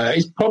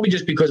 It's probably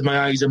just because my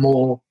eyes are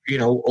more,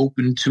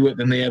 open to it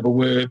than they ever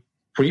were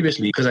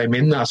previously, because I'm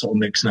in that sort of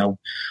mix now.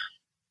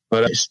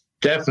 But it's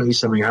definitely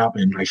something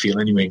happening, I feel,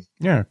 anyway.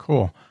 Yeah,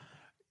 cool.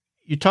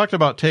 You talked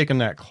about taking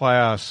that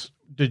class.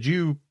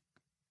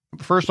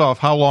 First off,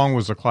 how long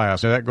was the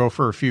class? Did that go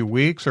for a few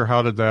weeks, or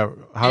how did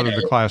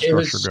the class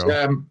structure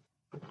go?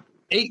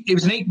 It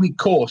was an 8-week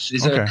course.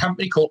 It's a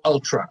company called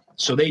Ultra.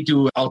 So they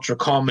do Ultra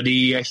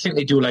comedy. I think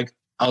they do like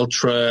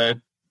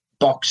Ultra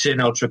boxing,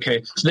 Ultra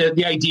K. So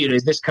the idea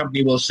is this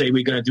company will say,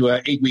 we're going to do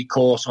an 8-week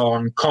course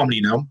on comedy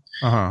now.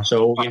 Uh-huh.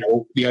 So,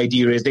 the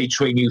idea is they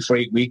train you for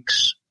 8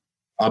 weeks,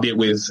 albeit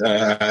with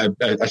a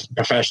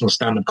professional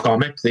stand-up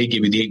comic. They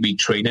give you the 8-week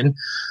training.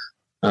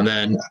 And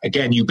then,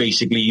 again, you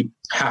basically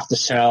have to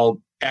sell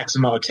X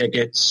amount of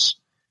tickets,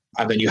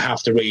 and then you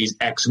have to raise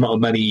X amount of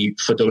money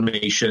for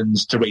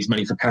donations to raise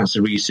money for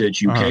Cancer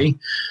Research UK. Uh-huh.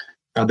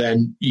 And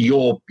then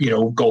your,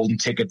 golden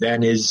ticket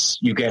then is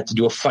you get to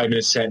do a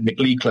 5-minute set in the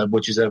Glee Club,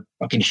 which is a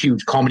fucking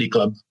huge comedy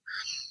club.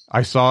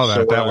 I saw that.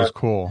 So, that was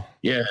cool.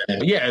 Yeah.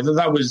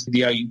 That was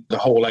the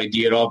whole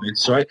idea of it.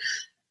 So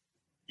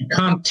you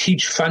can't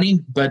teach funny,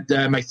 but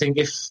I think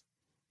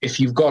if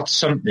you've got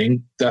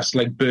something that's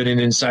like burning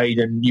inside,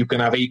 and you can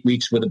have 8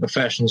 weeks with a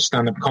professional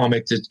stand-up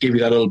comic to give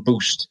you that little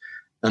boost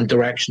and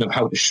direction of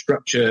how to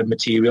structure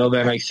material,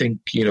 then I think,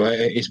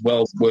 it's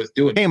well worth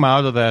doing. Came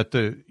out of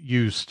that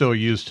you still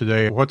use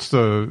today. What's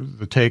the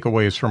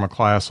takeaways from a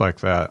class like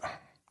that?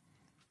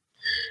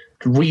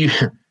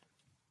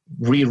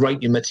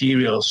 Rewrite your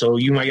material. So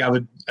you might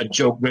have a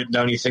joke written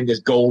down you think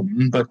is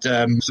golden, but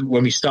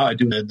when we started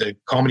doing the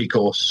comedy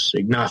course,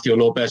 Ignacio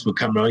Lopez would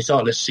come around. He said,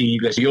 let's see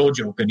your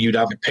joke, and you'd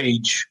have a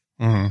page.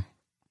 Mm-hmm.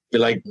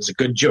 You're like, it's a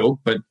good joke,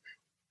 but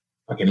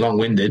fucking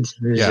long-winded.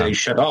 He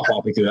shut off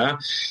halfway through that.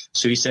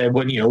 So he said,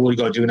 what you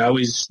got to do now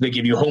is they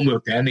give you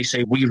homework there, and they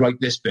say, rewrite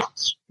this bit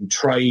and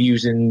try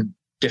using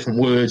different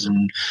words.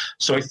 And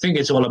so I think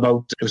it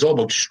was all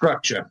about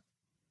structure.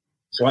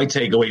 So I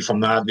take away from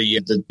that the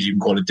you can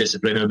call it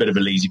discipline. I'm a bit of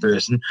a lazy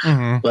person,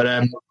 mm-hmm. But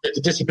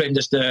the discipline,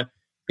 just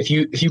if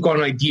you've got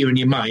an idea in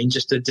your mind,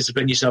 just to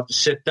discipline yourself to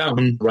sit down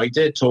and write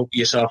it, talk to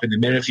yourself in the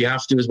mirror if you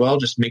have to as well.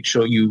 Just make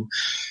sure you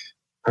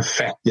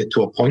perfect it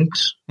to a point.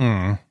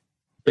 Mm.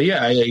 But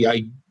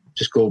I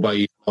just go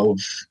by of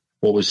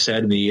what was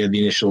said in the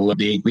initial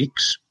 8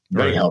 weeks.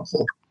 Very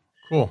helpful.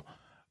 Cool.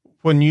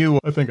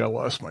 I think I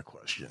lost my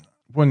question.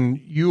 When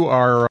you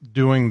are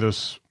doing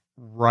this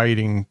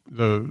writing,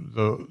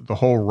 the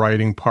whole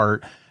writing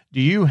part, do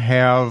you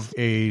have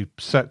a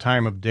set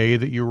time of day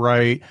that you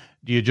write?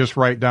 Do you just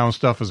write down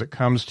stuff as it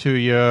comes to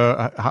you?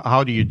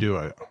 How do you do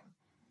it?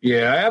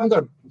 Yeah, I haven't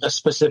got a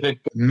specific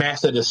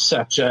method as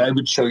such. I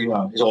would show you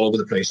it's all over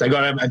the place. I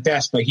got a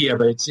desk right here,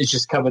 but it's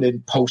just covered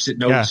in Post-it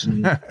notes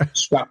and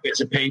scrap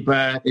bits of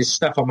paper. There's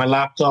stuff on my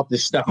laptop.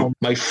 There's stuff on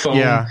my phone.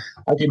 Yeah.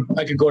 I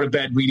could go to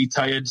bed really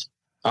tired,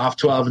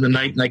 12:30 in the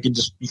night, and I could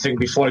just think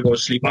before I go to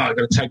sleep, I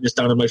got to type this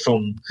down on my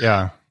phone.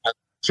 Yeah.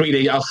 3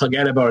 days, I'll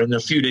forget about it, and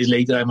a few days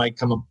later, I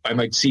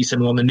might see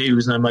something on the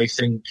news, and I might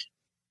think,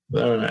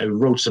 I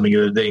wrote something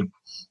the other day.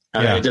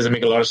 And it doesn't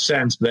make a lot of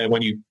sense, but then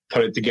when you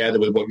put it together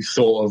with what you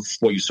thought of,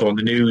 what you saw on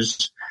the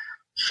news,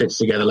 fits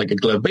together like a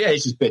glove. But yeah,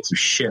 it's just bits of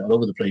shit all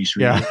over the place,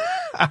 really.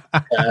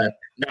 Yeah.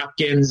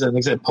 Napkins and,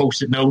 like I said,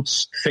 Post-it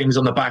notes, things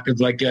on the back of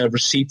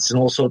receipts and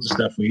all sorts of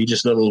stuff, really,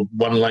 just little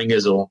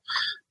one-liners or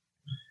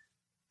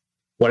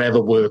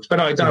whatever works. But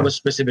no, I don't have a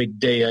specific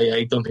day.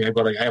 I don't think I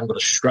haven't got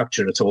a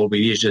structure at all,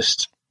 really. It's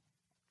just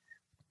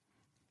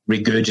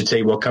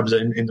regurgitate what comes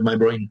into my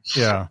brain.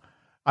 Yeah.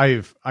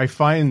 I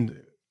find,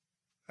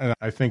 and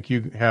I think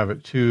you have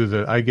it too,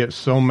 that I get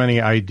so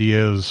many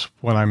ideas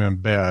when I'm in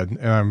bed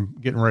and I'm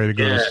getting ready to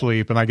go to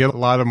sleep, and I get a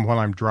lot of them when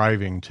I'm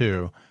driving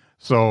too.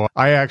 So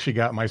I actually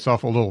got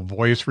myself a little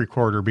voice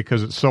recorder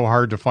because it's so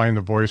hard to find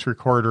the voice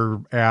recorder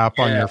app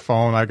on your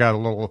phone. I got a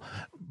little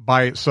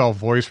by itself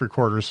voice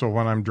recorder, so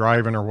when I'm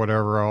driving or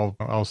whatever,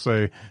 I'll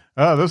say,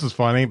 "Oh, this is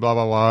funny," blah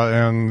blah blah,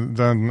 and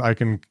then I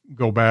can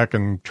go back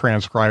and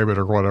transcribe it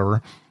or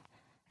whatever.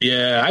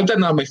 Yeah, I've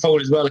done that on my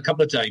phone as well a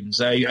couple of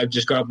times. I've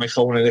just got up my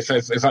phone, and if I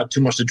had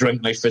too much to drink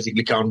and I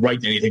physically can't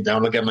write anything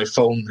down, I'll get my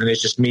phone, and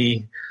it's just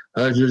me.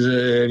 And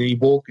he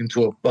walk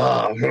into a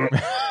bar.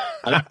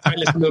 And I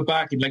listen to it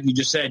back, and like you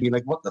just said, you're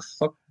like, what the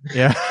fuck?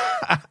 Yeah.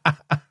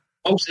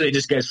 Most of it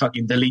just gets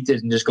fucking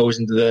deleted and just goes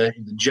into the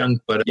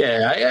junk. But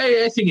yeah,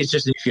 I think it's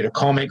just if you're a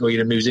comic or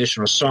you're a musician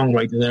or a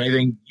songwriter, then I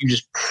think you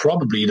just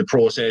probably the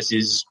process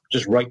is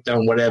just write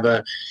down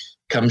whatever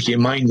comes to your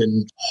mind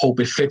and hope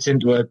it fits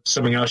into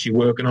something else you're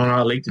working on at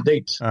a later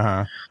date.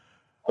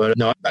 But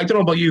no, I don't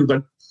know about you,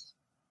 but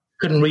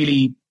couldn't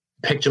really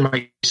picture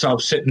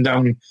myself sitting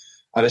down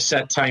at a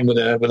set time with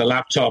a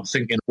laptop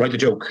thinking, write a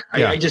joke.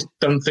 I just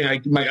don't think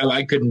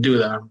I couldn't do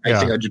that. I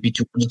think I'd just be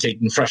too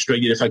agitated and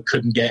frustrated if I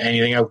couldn't get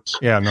anything out.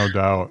 Yeah, no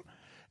doubt.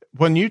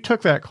 When you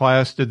took that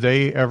class, did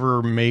they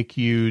ever make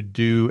you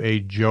do a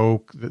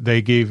joke?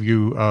 They gave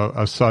you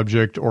a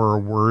subject or a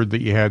word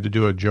that you had to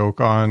do a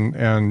joke on,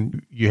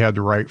 and you had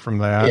to write from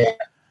that?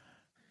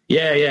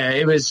 Yeah.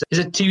 It's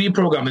a TV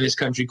program in this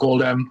country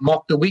called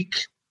Mock the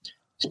Week.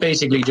 It's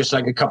basically just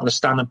like a couple of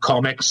stand-up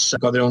comics. They've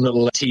got their own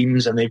little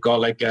teams, and they've got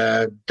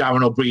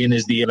Darren O'Brien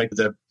is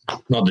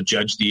not the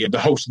judge, the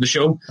host of the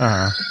show.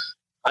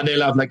 And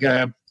they'll have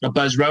a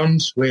buzz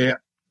round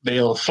where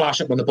they'll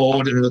flash up on the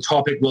board, and the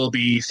topic will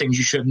be things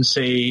you shouldn't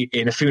say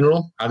in a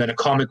funeral, and then a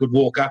comic would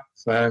walk up.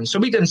 So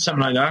we did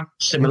something like that,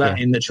 similar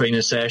in the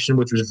training session,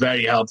 which was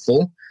very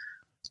helpful.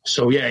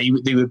 So yeah,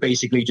 they would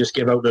basically just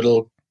give out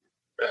little,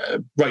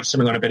 write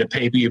something on a bit of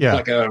paper, you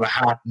pluck it out of a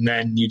hat, and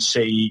then you'd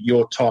say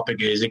your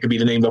topic is, it could be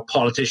the name of a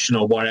politician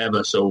or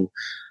whatever. So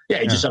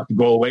yeah, you just have to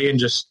go away and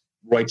just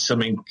write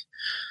something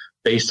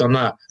based on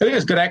that. I think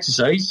it's good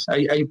exercise.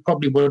 I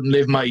probably wouldn't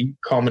live my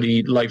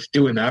comedy life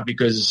doing that,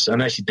 because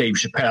unless you're Dave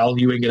Chappelle,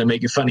 you ain't going to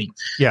make it funny.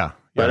 Yeah.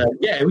 But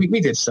we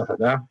did stuff like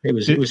that.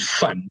 It was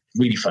fun,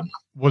 really fun.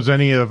 Was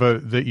any of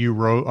it that you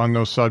wrote on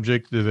those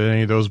subjects, did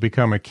any of those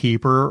become a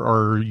keeper,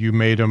 or you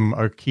made them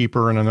a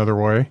keeper in another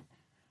way?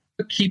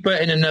 A keeper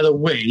in another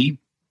way.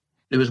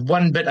 There was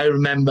one part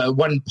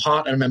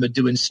I remember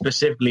doing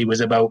specifically was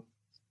about,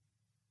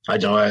 I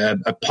don't know,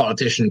 a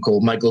politician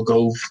called Michael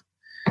Gove.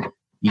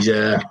 He's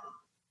I'm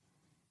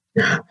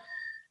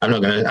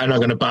not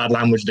gonna bad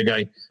language the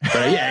guy,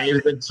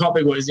 but the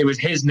topic was, it was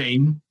his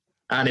name,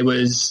 and it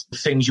was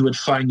things you would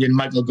find in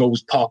Michael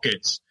Gove's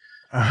pockets.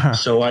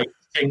 So I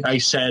think I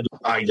said,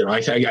 I don't know,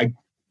 I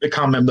can't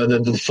remember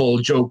the full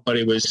joke, but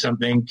it was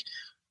something.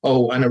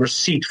 And a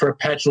receipt for a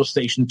petrol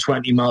station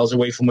 20 miles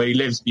away from where he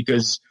lives,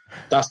 because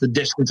that's the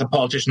distance a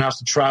politician has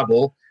to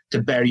travel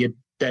to bury a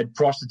dead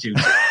prostitute.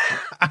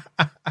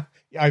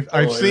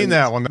 I've seen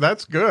that one.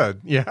 That's good.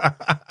 Yeah.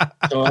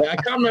 So I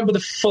can't remember the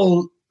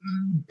full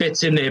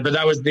bits in there, but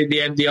that was the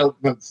end. The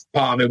ultimate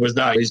part of it was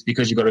that is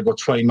because you got to go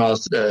 20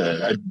 miles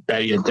to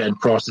bury a dead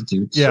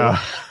prostitute. Yeah.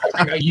 So I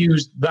think I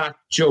used that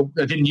joke.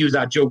 I didn't use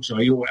that joke. So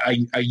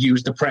I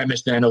used the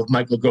premise then of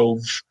Michael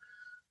Gove,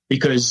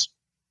 because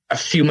a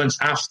few months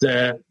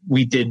after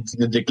we did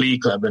the Glee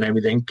Club and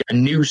everything, a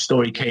news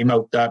story came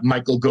out that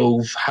Michael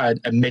Gove had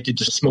admitted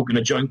to smoking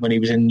a joint when he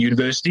was in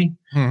university,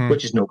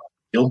 which is no big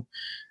deal.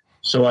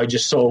 So I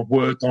just sort of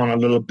worked on a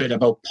little bit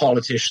about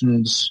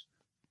politicians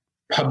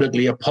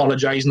publicly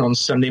apologizing on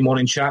Sunday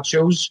morning chat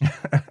shows.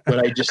 But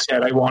I just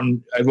said I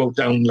wrote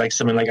down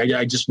something like,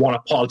 I just want a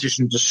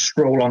politician to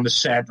stroll on the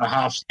set at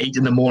 8:30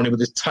 in the morning with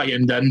his tie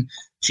undone,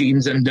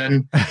 jeans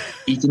undone,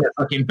 eating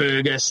a fucking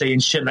burger,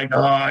 saying shit like,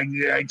 I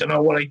don't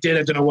know what I did,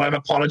 I don't know what I'm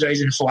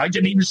apologizing for, I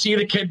didn't even see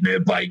the kid in her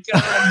bike,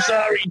 I'm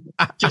sorry.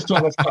 Just to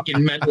have a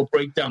fucking mental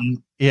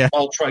breakdown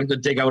while trying to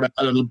dig out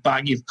a little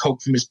baggie of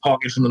coke from his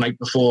pocket from the night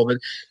before. But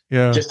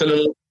just a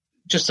little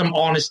just some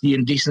honesty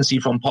and decency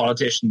from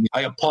politicians.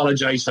 I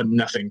apologize for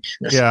nothing.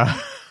 Yeah.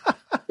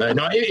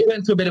 No, it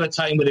went through a bit of a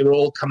time where they were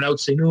all coming out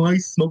saying, "No, I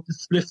smoked a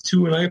spliff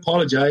too, and I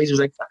apologize." It was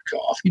like,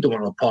 fuck off! You don't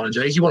want to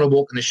apologize. You want to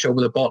walk in the show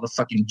with a bottle of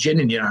fucking gin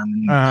in your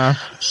hand and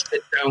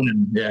sit down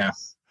and yeah.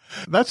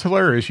 That's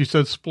hilarious. You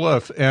said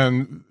spliff,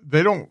 and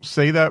they don't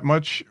say that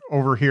much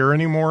over here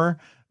anymore.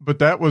 But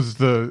that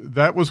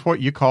was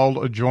what you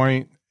called a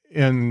joint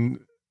in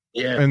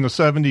the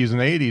 70s and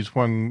 80s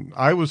when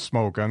I was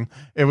smoking.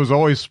 It was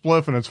always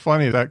spliff, and it's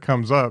funny that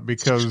comes up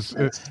because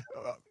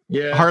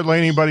hardly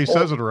anybody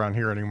says it around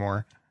here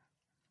anymore.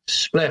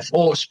 Spliff.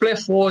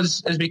 Spliff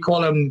was, as we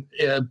call them,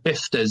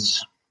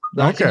 bifters.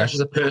 I think that's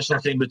just a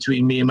personal thing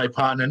between me and my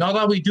partner. Not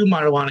that we do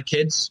marijuana,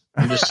 kids.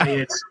 I'm just saying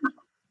it's.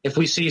 If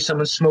we see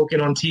someone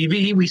smoking on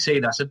TV, we say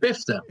that's a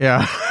bifter.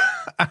 Yeah.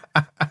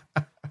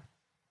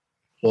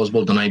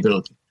 Plausible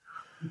deniability.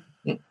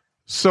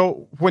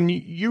 So when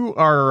you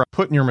are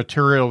putting your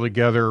material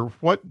together,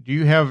 do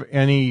you have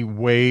any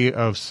way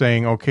of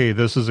saying, okay,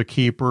 this is a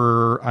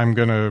keeper, I'm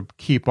going to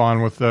keep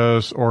on with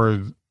this,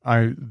 or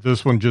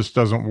this one just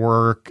doesn't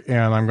work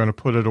and I'm going to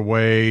put it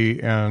away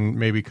and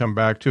maybe come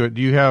back to it?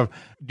 Do you have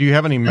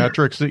any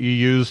metrics that you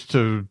use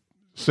to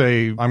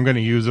say, I'm going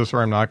to use this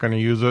or I'm not going to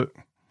use it?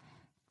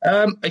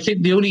 I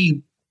think the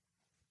only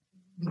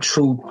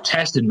true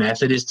tested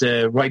method is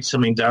to write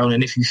something down,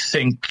 and if you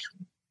think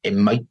it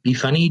might be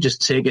funny,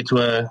 just take it to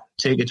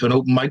an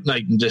open mic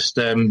night and just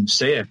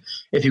say it.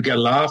 If you get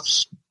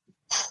laughs,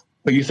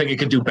 but you think it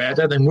could do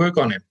better, then work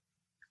on it.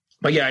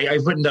 But yeah,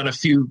 I've written down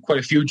quite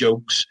a few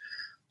jokes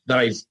that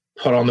I've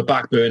put on the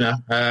back burner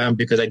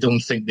because I don't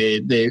think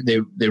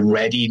they're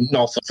ready,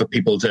 not for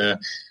people to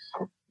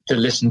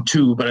listen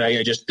to, but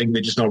I just think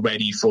they're just not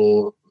ready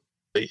for.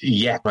 I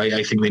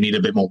think they need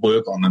a bit more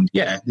work on them.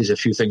 Yeah, there's a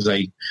few things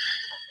I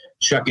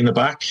chuck in the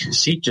back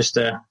seat just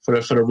for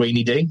a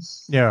rainy day.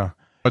 Yeah.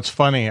 It's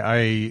funny.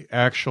 I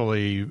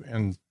actually,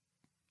 and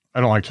I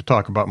don't like to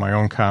talk about my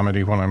own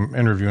comedy when I'm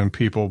interviewing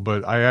people,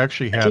 but I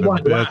actually had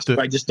a bit.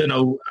 I just don't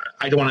know.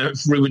 I don't want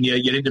to ruin your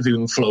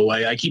interviewing flow.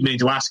 I keep meaning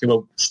to ask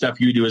about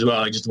stuff you do as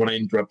well. I just want to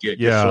interrupt your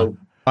flow.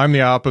 I'm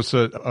the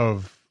opposite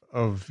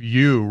of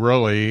you,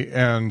 really,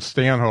 and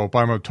Stanhope.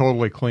 I'm a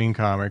totally clean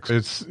comic.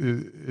 It's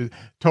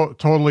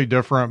totally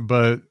different,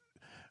 but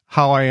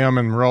how I am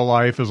in real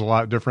life is a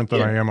lot different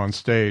than I am on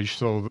stage.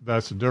 So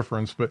that's the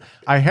difference. But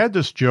I had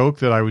this joke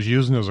that I was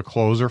using as a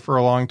closer for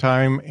a long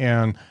time,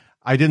 and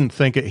I didn't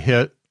think it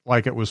hit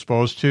like it was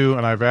supposed to.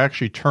 And I've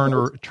actually turned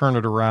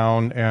it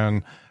around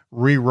and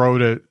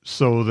rewrote it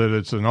so that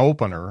it's an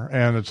opener,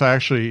 and it's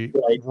actually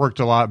worked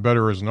a lot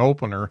better as an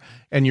opener.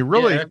 And you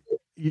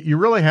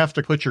really have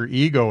to put your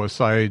ego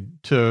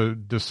aside to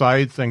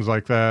decide things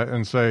like that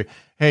and say,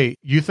 hey,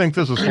 you think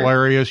this is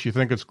hilarious, you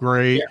think it's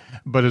great,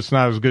 but it's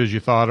not as good as you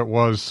thought it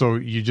was, so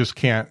you just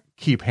can't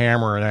keep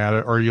hammering at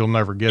it or you'll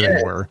never get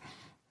anywhere.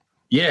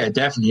 Yeah,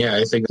 definitely. Yeah,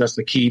 I think that's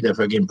the key to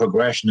fucking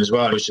progression as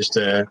well. It's just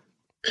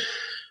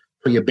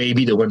put your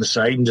baby to one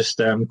side and just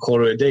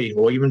call it a day,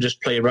 or even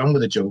just play around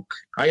with a joke.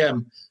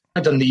 I've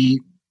done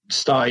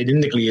started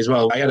in Italy as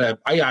well. I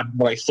had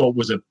what I thought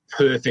was a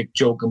perfect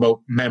joke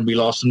about memory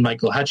loss and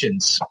Michael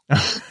Hutchins.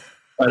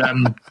 But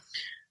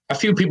a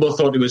few people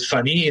thought it was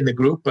funny in the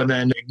group, and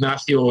then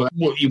Ignacio,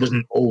 he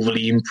wasn't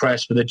overly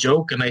impressed with the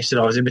joke, and I said,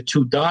 was it a bit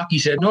too dark? He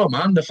said, no,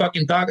 man, the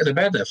fucking darker the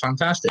better.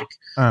 Fantastic.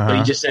 But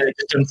he just said, I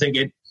just don't think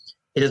it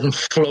doesn't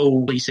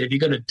flow. He said, if you're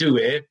going to do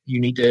it,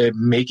 you need to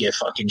make it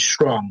fucking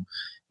strong.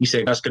 He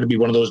said, that's going to be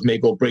one of those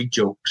make or break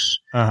jokes.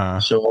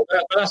 So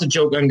that's a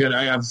joke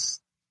I have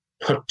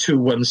put to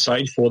one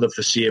side for the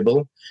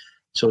foreseeable.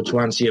 So to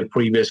answer your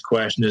previous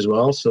question as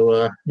well.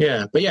 So,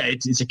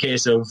 it's a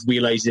case of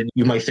realizing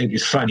you might think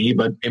it's funny,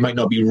 but it might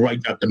not be right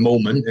at the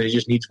moment, and it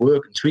just needs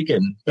work and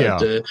tweaking.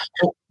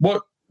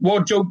 But,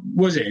 what joke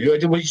was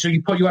it? So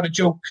you had a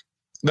joke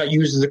that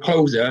uses a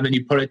closer, and then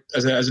you put it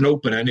as an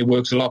opener, and it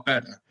works a lot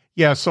better.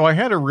 Yeah, so I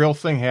had a real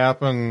thing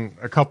happen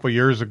a couple of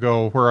years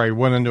ago where I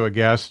went into a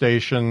gas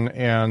station,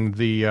 and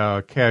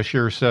the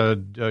cashier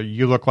said,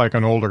 you look like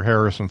an older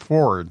Harrison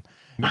Ford.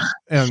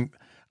 And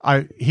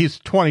he's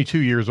 22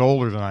 years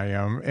older than I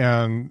am,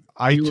 and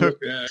I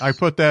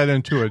put that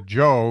into a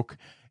joke,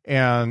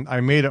 and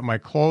I made it my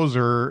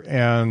closer,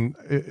 and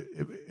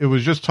it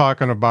was just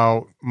talking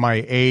about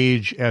my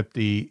age at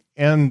the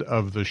end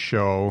of the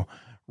show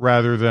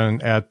rather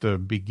than at the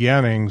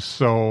beginning.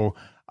 So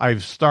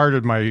I've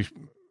started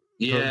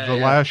the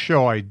last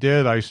show I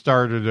did, I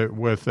started it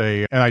with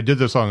and I did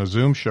this on a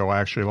Zoom show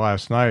actually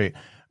last night.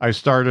 I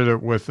started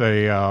it with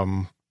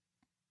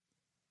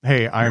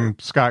hey, I'm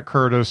Scott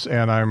Curtis,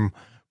 and I'm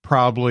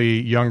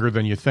probably younger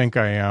than you think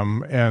I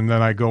am. And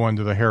then I go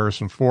into the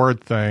Harrison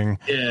Ford thing,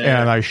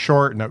 and I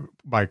shorten it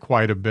by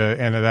quite a bit,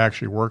 and it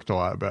actually worked a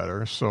lot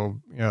better. So,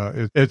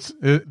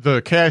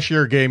 the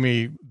cashier gave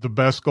me the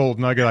best gold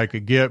nugget I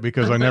could get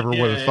because I never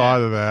would have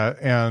thought of that.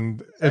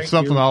 And it's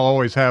something I'll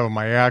always have in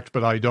my act,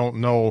 but I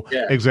don't know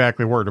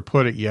exactly where to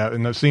put it yet.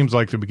 And it seems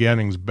like the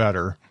beginning's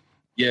better.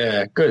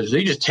 Yeah, good. So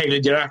you just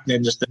tailored your act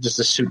then just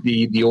to suit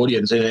the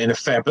audience in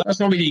effect. But that's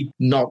not really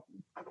not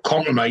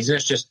compromising.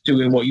 It's just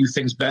doing what you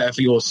think's better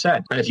for your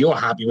set. And if you're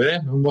happy with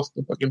it, then what's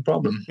the fucking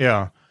problem?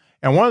 Yeah.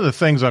 And one of the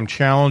things I'm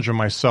challenging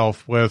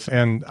myself with,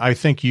 and I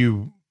think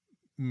you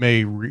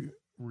may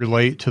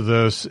relate to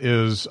this,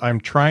 is I'm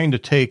trying to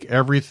take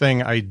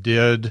everything I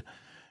did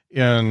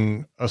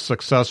in a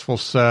successful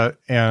set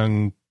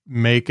and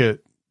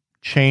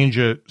change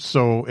it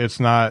so it's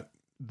not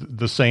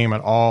the same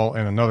at all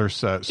in another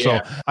set.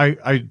 Yeah. So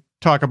I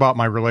talk about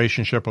my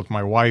relationship with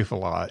my wife a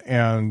lot,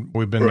 and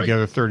we've been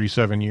together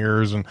 37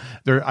 years, and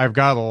I've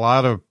got a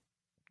lot of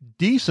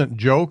decent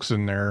jokes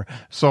in there.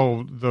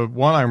 So the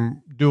one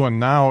I'm doing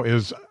now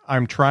is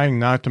I'm trying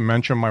not to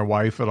mention my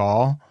wife at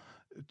all,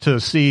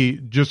 just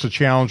to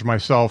challenge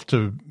myself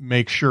to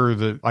make sure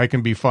that I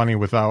can be funny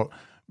without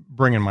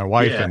bringing my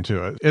wife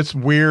into it. It's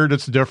weird.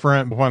 It's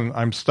different. When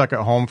I'm stuck at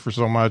home for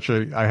so much,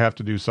 I have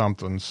to do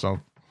something. So.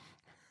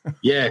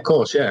 Yeah, of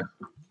course. Yeah.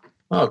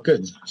 Oh,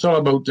 good. It's all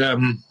about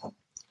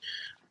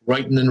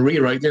writing and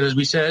rewriting, as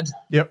we said.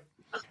 Yep.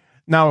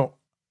 Now,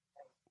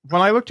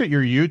 when I looked at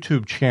your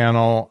YouTube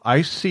channel,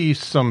 I see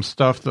some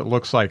stuff that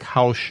looks like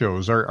house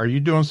shows. Are you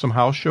doing some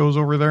house shows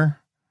over there?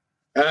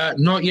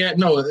 Not yet.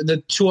 No,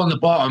 the two on the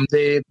bottom,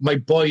 my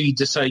boy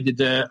decided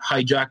to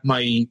hijack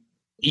my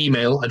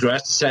email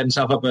address to set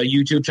himself up a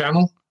YouTube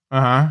channel.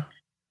 Uh-huh.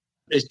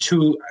 There's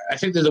two, I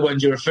think they're the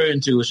ones you're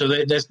referring to. So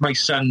that's my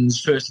son's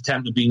first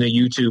attempt at being a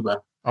YouTuber.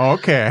 Oh,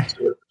 okay.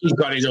 So he's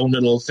got his own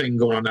little thing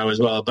going on now as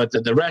well. But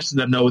the rest of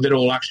them, no, they're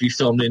all actually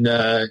filmed in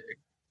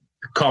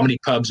comedy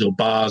pubs or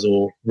bars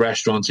or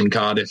restaurants in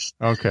Cardiff.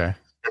 Okay.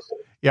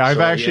 Yeah, I've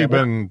actually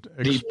been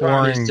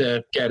exploring.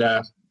 To get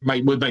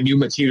with my new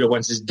material,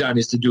 once it's done,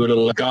 is to do a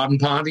little garden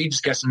party,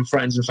 just get some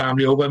friends and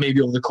family over,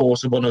 maybe over the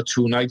course of 1 or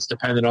 2 nights,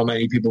 depending on how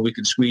many people we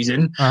can squeeze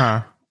in.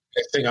 Uh-huh.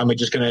 I think I'm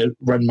just going to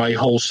run my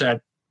whole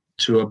set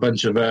to a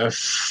bunch of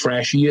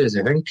fresh ears,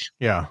 I think.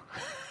 Yeah.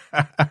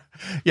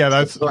 Yeah,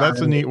 that's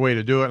a neat way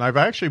to do it. And I've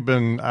actually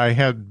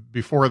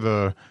before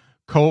the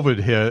COVID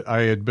hit,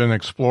 I had been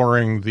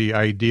exploring the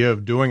idea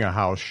of doing a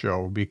house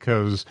show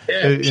because,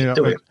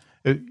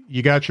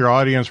 you got your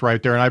audience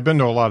right there. And I've been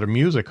to a lot of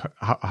music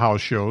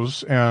house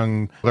shows,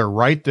 and they're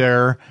right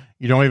there.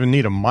 You don't even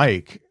need a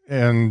mic,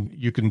 and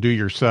you can do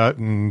your set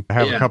and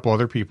have a couple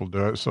other people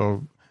do it.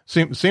 So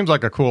seems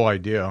like a cool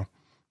idea.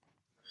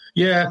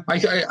 Yeah,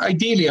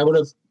 ideally, I would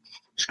have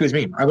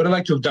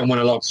liked to have done one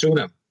a lot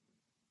sooner.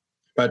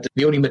 But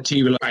the only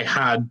material I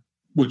had,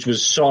 which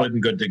was solid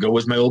and good to go,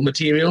 was my old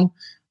material.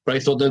 But I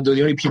thought that the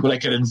only people I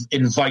could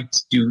invite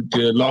due to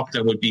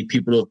lockdown would be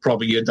people who have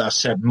probably heard that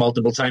set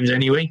multiple times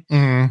anyway.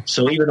 Mm-hmm.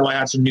 So even though I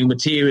had some new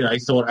material, I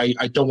thought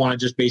I don't want to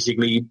just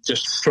basically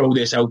just throw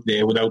this out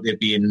there without it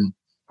being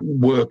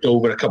worked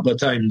over a couple of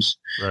times.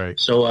 Right.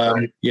 So,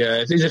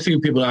 there's a few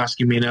people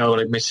asking me now,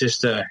 like my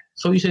sister.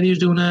 So you said he was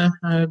doing a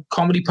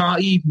comedy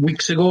party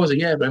weeks ago? I was like,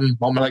 yeah, but I'm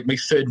on my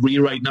third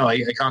rewrite now. I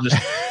can't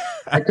just...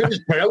 I could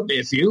just put it out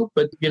there for you,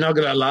 but you're not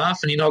going to laugh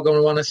and you're not going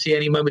to want to see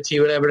any more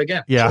material ever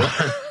again. Yeah.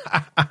 So,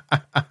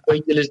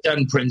 wait till it's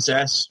done,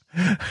 princess.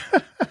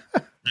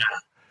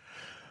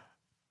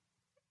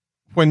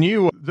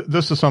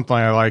 This is something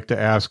I like to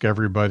ask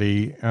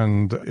everybody,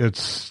 and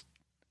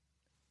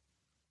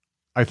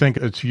I think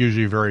it's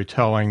usually very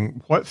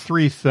telling. What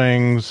 3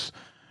 things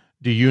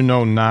do you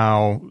know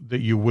now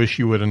that you wish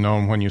you would have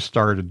known when you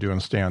started doing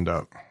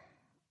stand-up?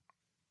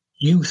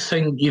 You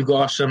think you've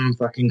got some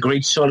fucking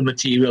great solid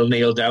material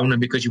nailed down,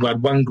 and because you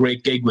had one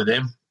great gig with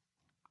him,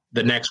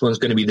 the next one's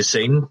going to be the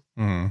same.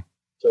 Mm-hmm.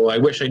 So I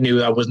wish I knew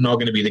that was not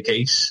going to be the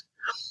case.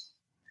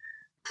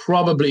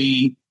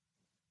 Probably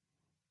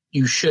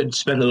you should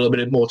spend a little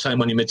bit more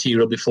time on your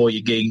material before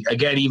your gig.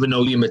 Again, even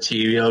though your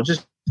material,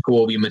 just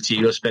go over your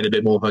material, spend a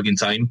bit more fucking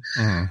time.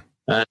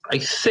 Mm-hmm. I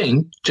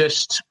think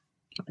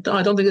I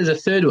don't think there's a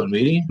third one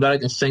really that I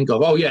can think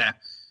of. Oh yeah,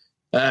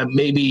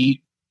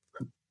 maybe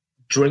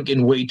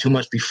drinking way too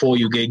much before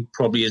you gig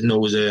probably isn't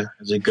always a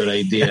good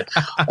idea.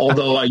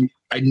 Although I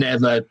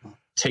never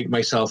take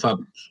myself up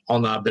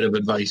on that bit of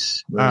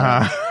advice.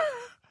 I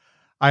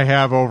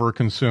have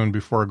overconsumed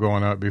before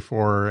going up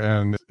before,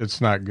 and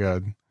it's not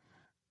good.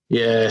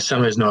 Yeah,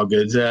 sometimes not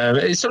good.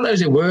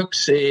 Sometimes it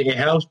works, it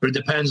helps, but it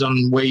depends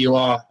on where you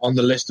are on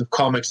the list of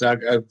comics that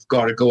I've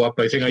got to go up.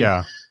 I think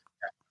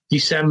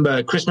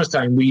December, Christmas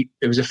time,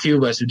 there was a few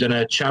of us who've done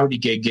a charity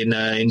gig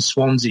in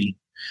Swansea.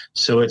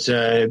 So it's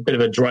a bit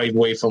of a drive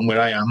away from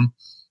where I am.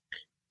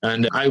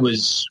 And I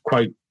was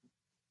quite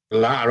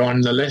later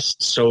on the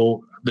list,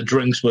 so the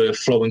drinks were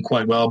flowing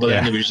quite well. But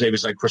then there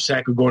was like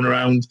Prosecco going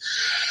around.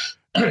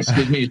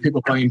 Excuse me,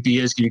 people buying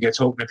beers. Can you get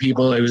talking to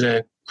people? There was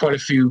quite a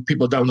few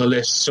people down the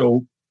list.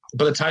 So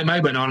by the time I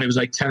went on, it was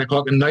like 10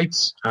 o'clock at night,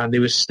 and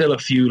there was still a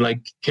few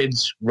like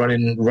kids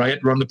running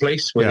riot around the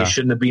place where they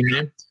shouldn't have been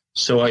there.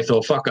 So I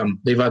thought, fuck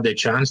them. They've had their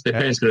chance. Their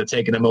parents could have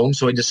taken them home.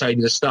 So I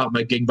decided to start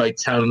my gig by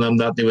telling them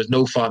that there was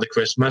no Father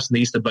Christmas and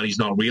the Easter Bunny's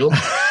not real.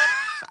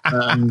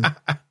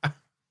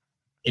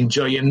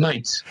 Enjoy your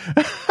night.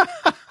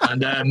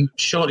 And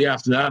shortly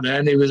after that,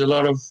 then there was a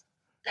lot of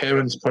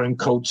parents putting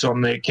coats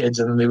on their kids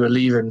and they were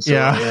leaving. So,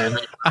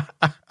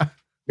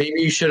 Maybe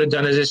you should have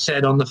done as it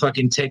said on the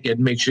fucking ticket.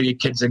 Make sure your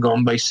kids are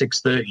gone by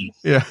 6:30.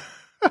 Yeah.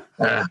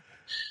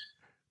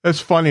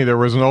 It's funny. There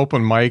was an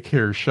open mic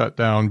here shut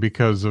down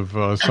because of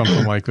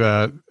something like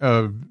that.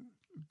 A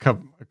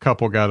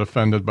couple got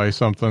offended by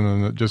something,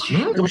 and it just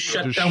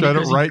shut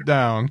it right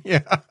down.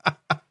 Yeah.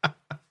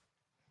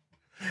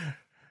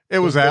 It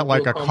was at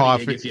like a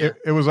coffee.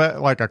 It was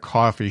at like a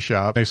coffee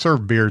shop. They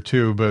serve beer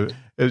too, but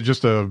it's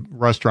just a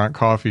restaurant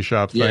coffee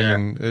shop thing. Yeah.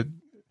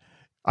 And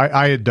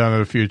I had done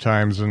it a few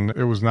times, and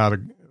it was not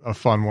a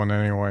fun one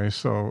anyway.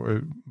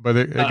 So,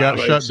 it got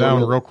shut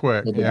down real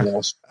quick.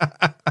 Yeah.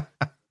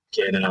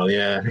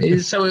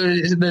 So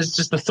there's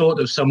just the thought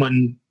of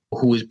someone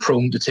who is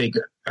prone to take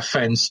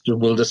offense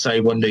will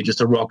decide one day just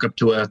to rock up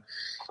to a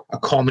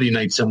comedy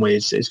night somewhere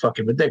is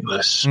fucking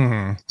ridiculous.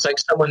 Mm-hmm. It's like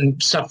someone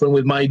suffering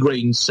with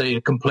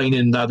migraines,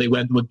 complaining that they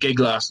went to a gig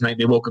last night.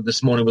 They woke up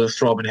this morning with a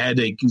throbbing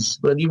headache.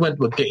 Well, you went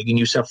to a gig and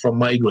you suffer from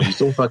migraines.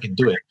 Don't fucking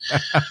do it.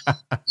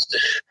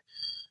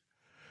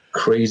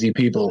 Crazy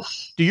people.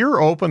 Do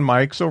your open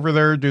mics over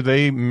there, do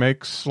they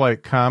mix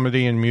like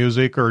comedy and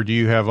music, or do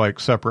you have like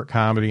separate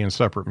comedy and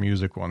separate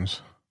music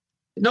ones?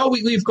 No,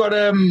 we've got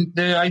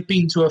I've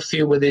been to a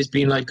few where there's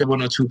been like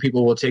one or two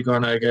people will take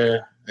on like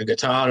a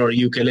guitar or a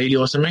ukulele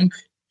or something.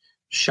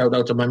 Shout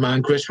out to my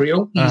man Chris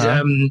Rio. He's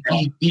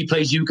he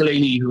plays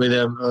ukulele with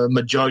a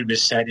majority of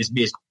his set is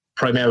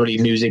primarily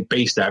music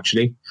based.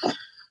 Actually,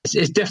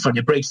 it's different.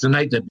 It breaks the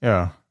night up.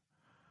 Yeah,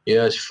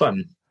 it's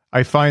fun.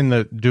 I find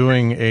that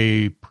doing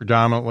a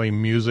predominantly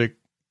music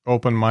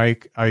open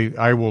mic,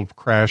 I will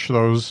crash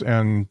those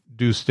and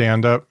do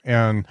stand up,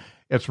 and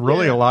it's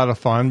really a lot of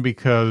fun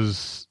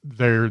because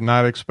they're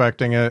not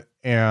expecting it,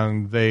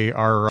 and they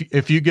are.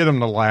 If you get them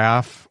to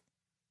laugh,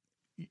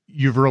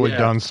 you've really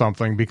done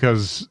something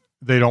because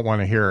they don't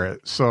want to hear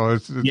it. So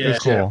it's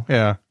cool.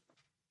 Yeah.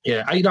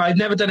 Yeah, I've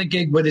never done a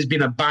gig where there's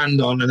been a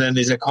band on and then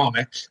there's a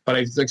comic, but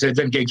I've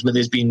done gigs where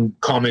there's been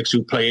comics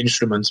who play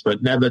instruments,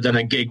 but never done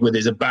a gig where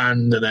there's a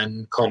band and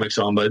then comics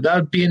on. But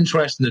that'd be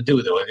interesting to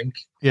do, though, I think.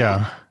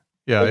 Yeah.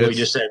 Yeah. Like we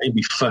just said, it'd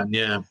be fun,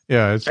 yeah.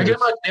 Yeah. I can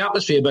imagine the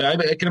atmosphere, but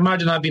I can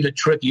imagine that being a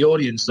tricky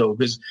audience, though,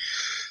 because,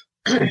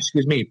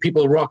 excuse me,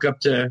 people rock up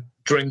to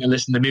drink and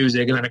listen to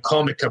music, and then a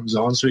comic comes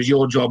on, so it's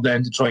your job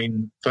then to try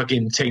and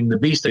fucking tame the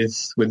beast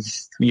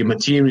with your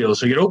material.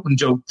 So your open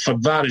joke for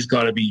that has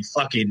got to be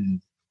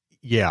fucking...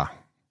 Yeah.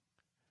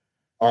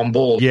 On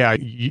board. Yeah,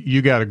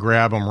 you got to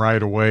grab them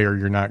right away or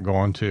you're not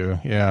going to.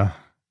 Yeah.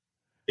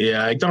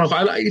 Yeah, I don't know if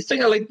I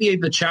think I like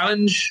the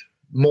challenge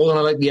more than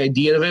I like the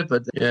idea of it,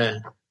 but yeah.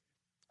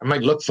 I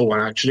might look for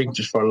one, actually,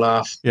 just for a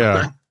laugh.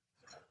 Yeah.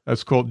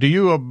 That's cool. Do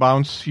you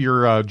bounce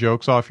your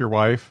jokes off your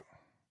wife?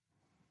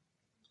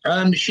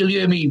 She'll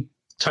hear me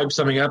type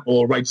something up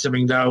or write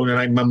something down and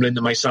I'm mumbling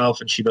to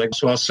myself and she'll be like,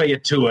 so I'll say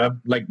it to her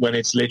like when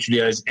it's literally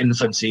as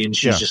infancy and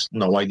she's just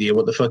no idea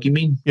what the fuck you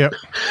mean. Yep.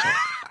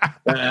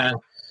 But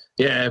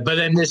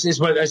then this is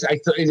what I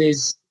thought it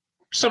is.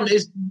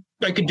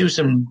 I could do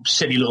some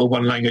silly little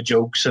one-liner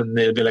jokes and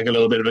there'll be like a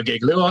little bit of a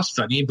giggle. Oh, that's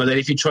funny. But then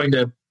if you're trying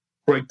to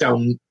break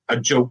down a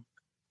joke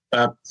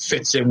that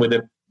fits in with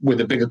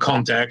a bigger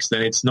context,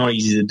 then it's not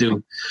easy to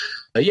do.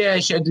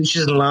 She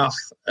doesn't laugh.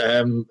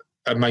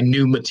 At my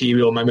new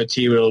material,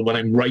 when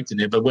I'm writing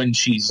it, but when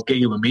she's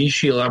giggling with me,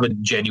 she'll have a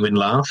genuine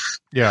laugh.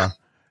 Yeah.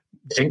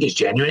 I think it's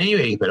genuine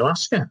anyway, but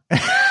ask her.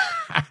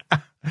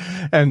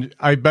 And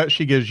I bet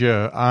she gives you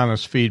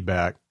honest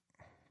feedback.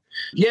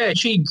 Yeah,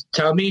 she'd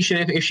tell me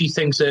if she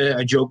thinks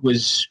a joke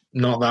was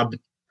not that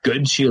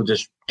good, she'll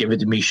just give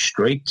it to me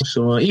straight.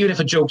 So even if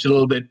a joke's a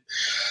little bit,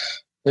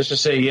 let's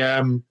just say,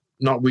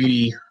 not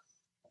really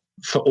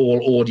for all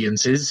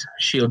audiences,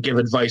 she'll give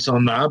advice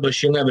on that, but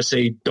she'll never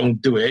say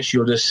don't do it.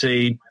 She'll just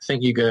say, I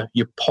think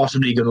you're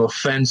possibly going to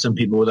offend some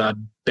people with that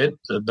bit,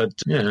 but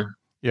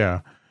yeah.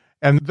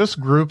 And this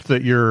group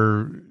that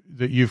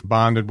you've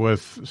bonded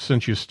with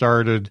since you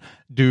started,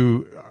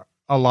 do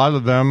a lot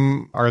of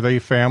them, are they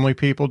family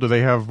people? Do they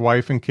have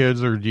wife and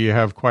kids, or do you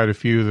have quite a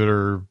few that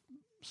are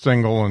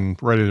single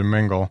and ready to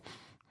mingle?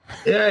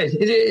 Yeah,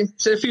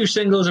 it's a few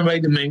singles and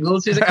ready to mingle.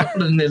 There's a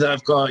couple in there that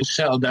I've got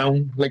settled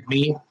down like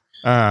me.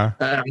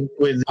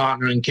 With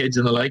partner and kids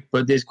and the like,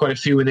 but there's quite a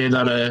few in there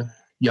that are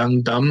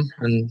young, dumb,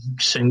 and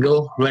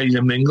single, ready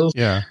to mingle.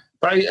 Yeah,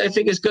 but I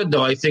think it's good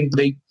though. I think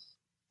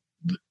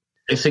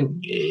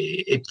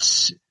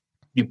it's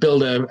you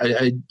build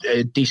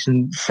a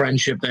decent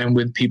friendship then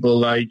with people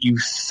that you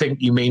think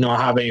you may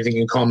not have anything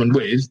in common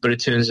with, but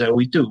it turns out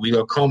we do. We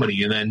got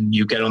comedy, and then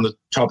you get on the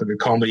topic of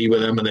comedy with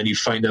them, and then you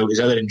find out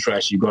his other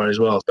interests you got as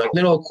well. But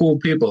they're all cool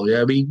people.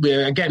 Yeah,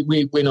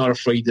 we're not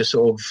afraid to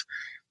sort of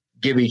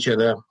give each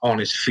other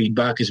honest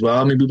feedback as well.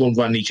 I mean, we won't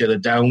run each other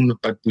down,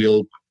 but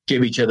we'll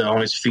give each other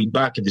honest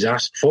feedback if it's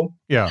asked for.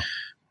 Yeah.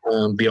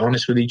 Be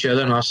honest with each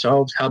other and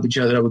ourselves, help each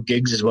other out with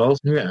gigs as well.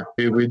 Yeah,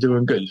 we're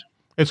doing good.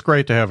 It's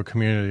great to have a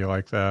community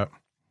like that.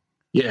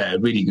 Yeah,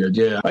 really good,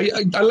 yeah.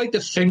 I like to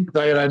think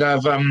that I'd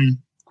have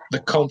the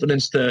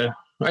confidence to...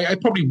 I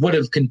probably would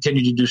have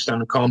continued to do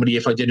stand-up comedy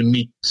if I didn't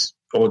meet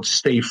or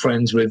stay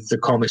friends with the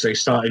comics I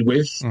started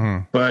with.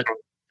 Mm-hmm. But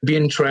it'd be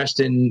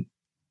interesting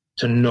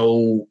to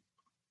know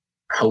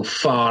how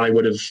far I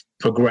would have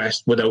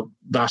progressed without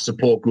that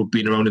support group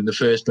being around in the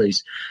first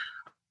place.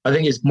 I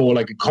think it's more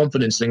like a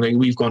confidence thing. Like,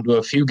 we've gone to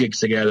a few gigs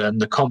together,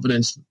 and the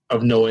confidence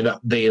of knowing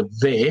that they're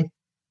there,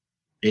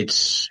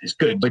 it's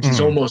good. But it's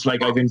almost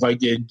like I've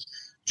invited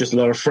just a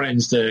lot of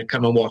friends to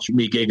come and watch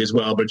me gig as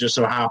well, but it just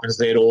so happens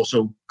they're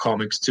also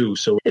comics too.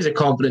 So it's a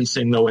confidence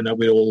thing, knowing that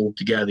we're all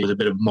together. There's a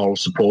bit of moral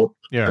support.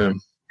 Yeah.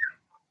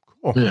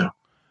 Cool. Yeah.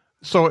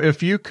 So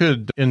if you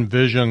could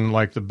envision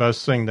like the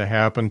best thing to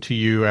happen to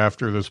you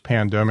after this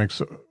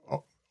pandemic's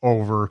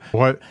over,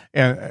 what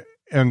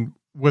and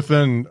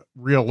within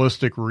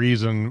realistic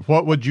reason,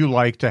 what would you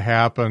like to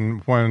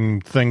happen when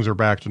things are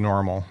back to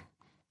normal?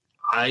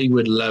 I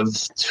would love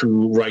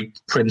to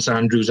write Prince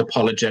Andrew's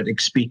apologetic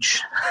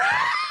speech.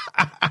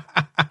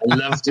 I'd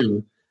love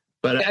to.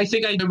 But I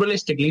think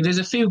realistically, there's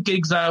a few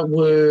gigs that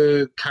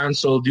were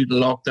cancelled due to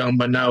lockdown,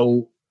 but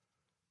now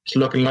it's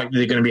looking like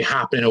they're going to be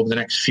happening over the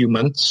next few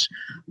months.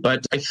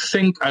 But I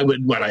think I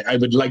would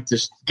like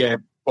to get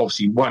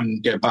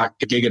back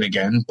gigging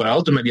again. But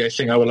ultimately, I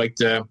think I would like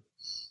to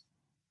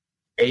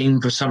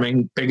aim for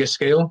something bigger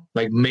scale,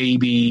 like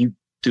maybe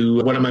do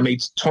one of my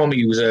mates,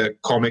 Tommy, who's a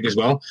comic as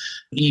well.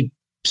 He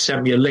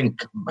sent me a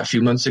link a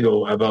few months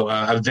ago about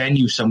a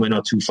venue somewhere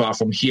not too far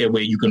from here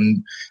where you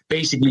can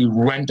basically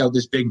rent out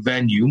this big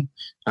venue,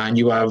 and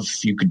you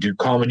could do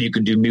comedy, you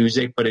can do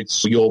music, but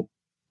it's to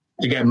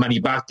get money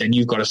back, then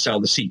you've got to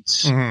sell the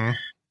seats. Mm-hmm.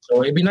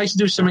 So it'd be nice to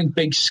do something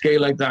big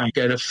scale like that.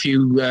 Get a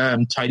few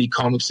tidy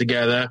comics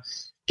together,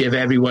 give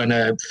everyone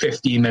a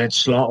 15-minute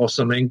slot or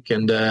something,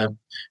 and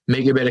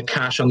make a bit of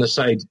cash on the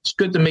side. It's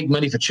good to make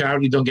money for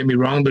charity, don't get me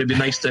wrong, but it'd be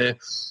nice to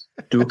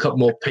do a couple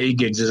more paid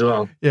gigs as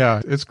well.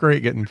 Yeah, it's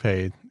great getting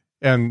paid,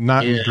 and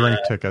not drink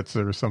tickets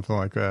or something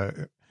like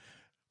that.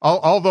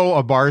 Although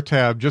a bar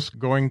tab, just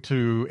going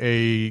to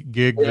a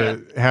gig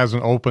that has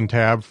an open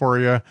tab for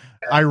you,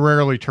 I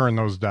rarely turn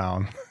those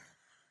down.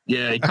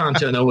 Yeah, you can't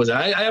turn those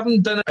down. I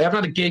haven't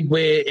had a gig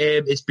where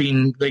it's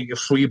been like a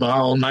free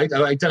bar all night.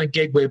 I've done a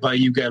gig whereby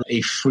you get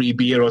a free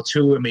beer or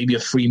two, and maybe a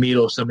free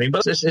meal or something.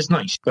 But it's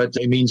nice. But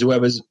it means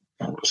whoever's,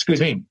 excuse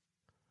me.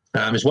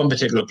 There's one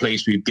particular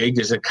place we've gigged.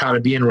 There's a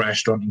Caribbean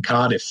restaurant in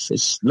Cardiff.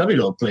 It's a lovely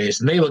little place,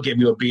 and they will give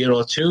you a beer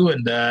or two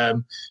and a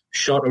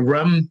shot of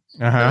rum,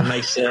 a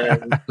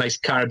nice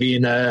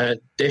Caribbean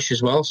dish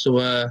as well. So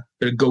a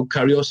bit of goat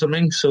curry or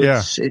something. So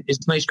it's a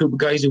nice group of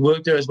guys who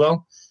work there as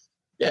well.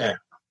 Yeah.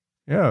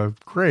 Yeah,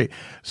 great.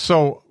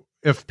 So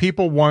if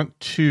people want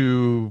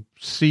to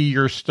see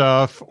your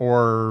stuff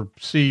or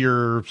see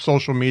your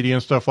social media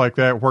and stuff like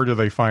that, where do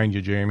they find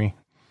you, Jamie?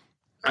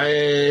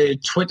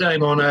 Twitter,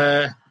 I'm on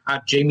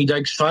at Jamie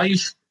Dykes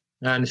 5,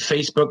 and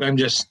Facebook, I'm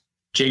just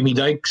Jamie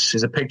Dykes.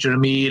 There's a picture of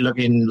me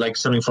looking like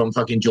something from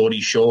fucking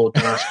Geordie Shore,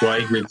 don't ask why,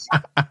 with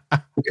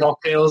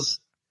cocktails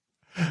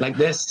like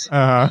this.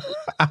 But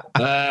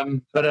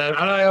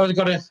I also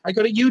got a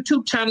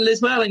YouTube channel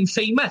as well. I'm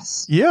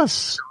famous.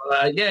 Yes.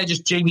 So,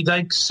 just Jamie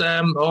Dykes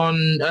on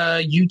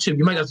YouTube.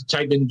 You might have to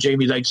type in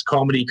Jamie Dykes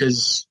comedy,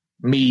 because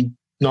me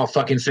not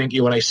fucking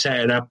thinking when I set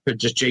it up, but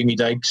just Jamie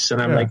Dykes,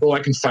 and I'm like, I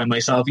can find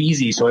myself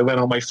easy. So I went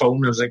on my phone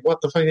and I was like, what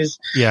the fuck is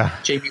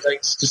Jamie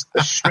Dykes? Just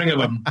a string of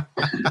them.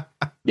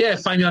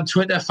 Find me on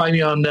Twitter, find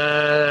me on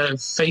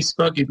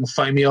Facebook. You can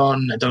find me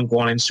on, I don't go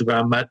on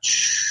Instagram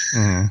much.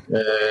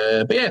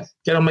 Mm-hmm. But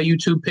get on my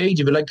YouTube page.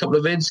 If you like a couple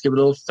of vids, give it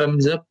a little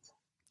thumbs up.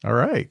 All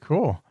right,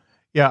 cool.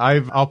 Yeah,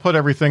 I'll put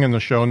everything in the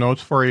show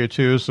notes for you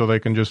too, so they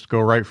can just go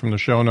right from the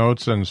show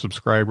notes and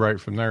subscribe right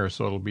from there.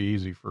 So it'll be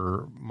easy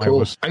for my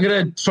list. I'm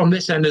gonna, from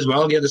this end as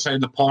well, the other side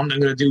of the pond,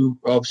 I'm gonna do.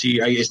 Obviously,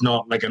 it's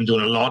not like I'm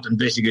doing a lot, and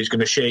basically, just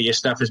gonna share your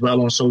stuff as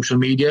well on social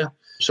media.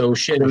 So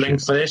share the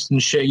link for this,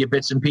 and share your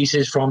bits and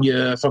pieces from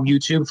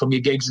YouTube, from your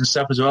gigs and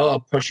stuff as well.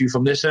 I'll push you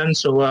from this end.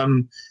 So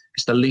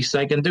it's the least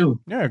I can do.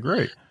 Yeah,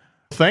 great.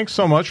 Thanks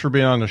so much for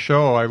being on the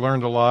show. I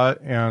learned a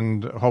lot,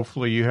 and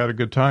hopefully, you had a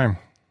good time.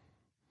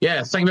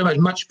 Yeah, thank you very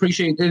much. Much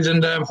appreciated,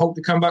 and hope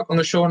to come back on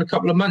the show in a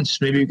couple of months.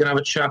 Maybe we can have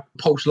a chat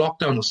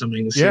post-lockdown or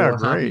something. Yeah,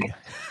 great.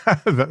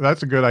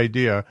 That's a good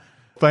idea.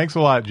 Thanks a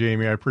lot,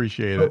 Jamie. I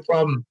appreciate it. No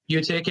problem.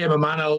 You take care, my man.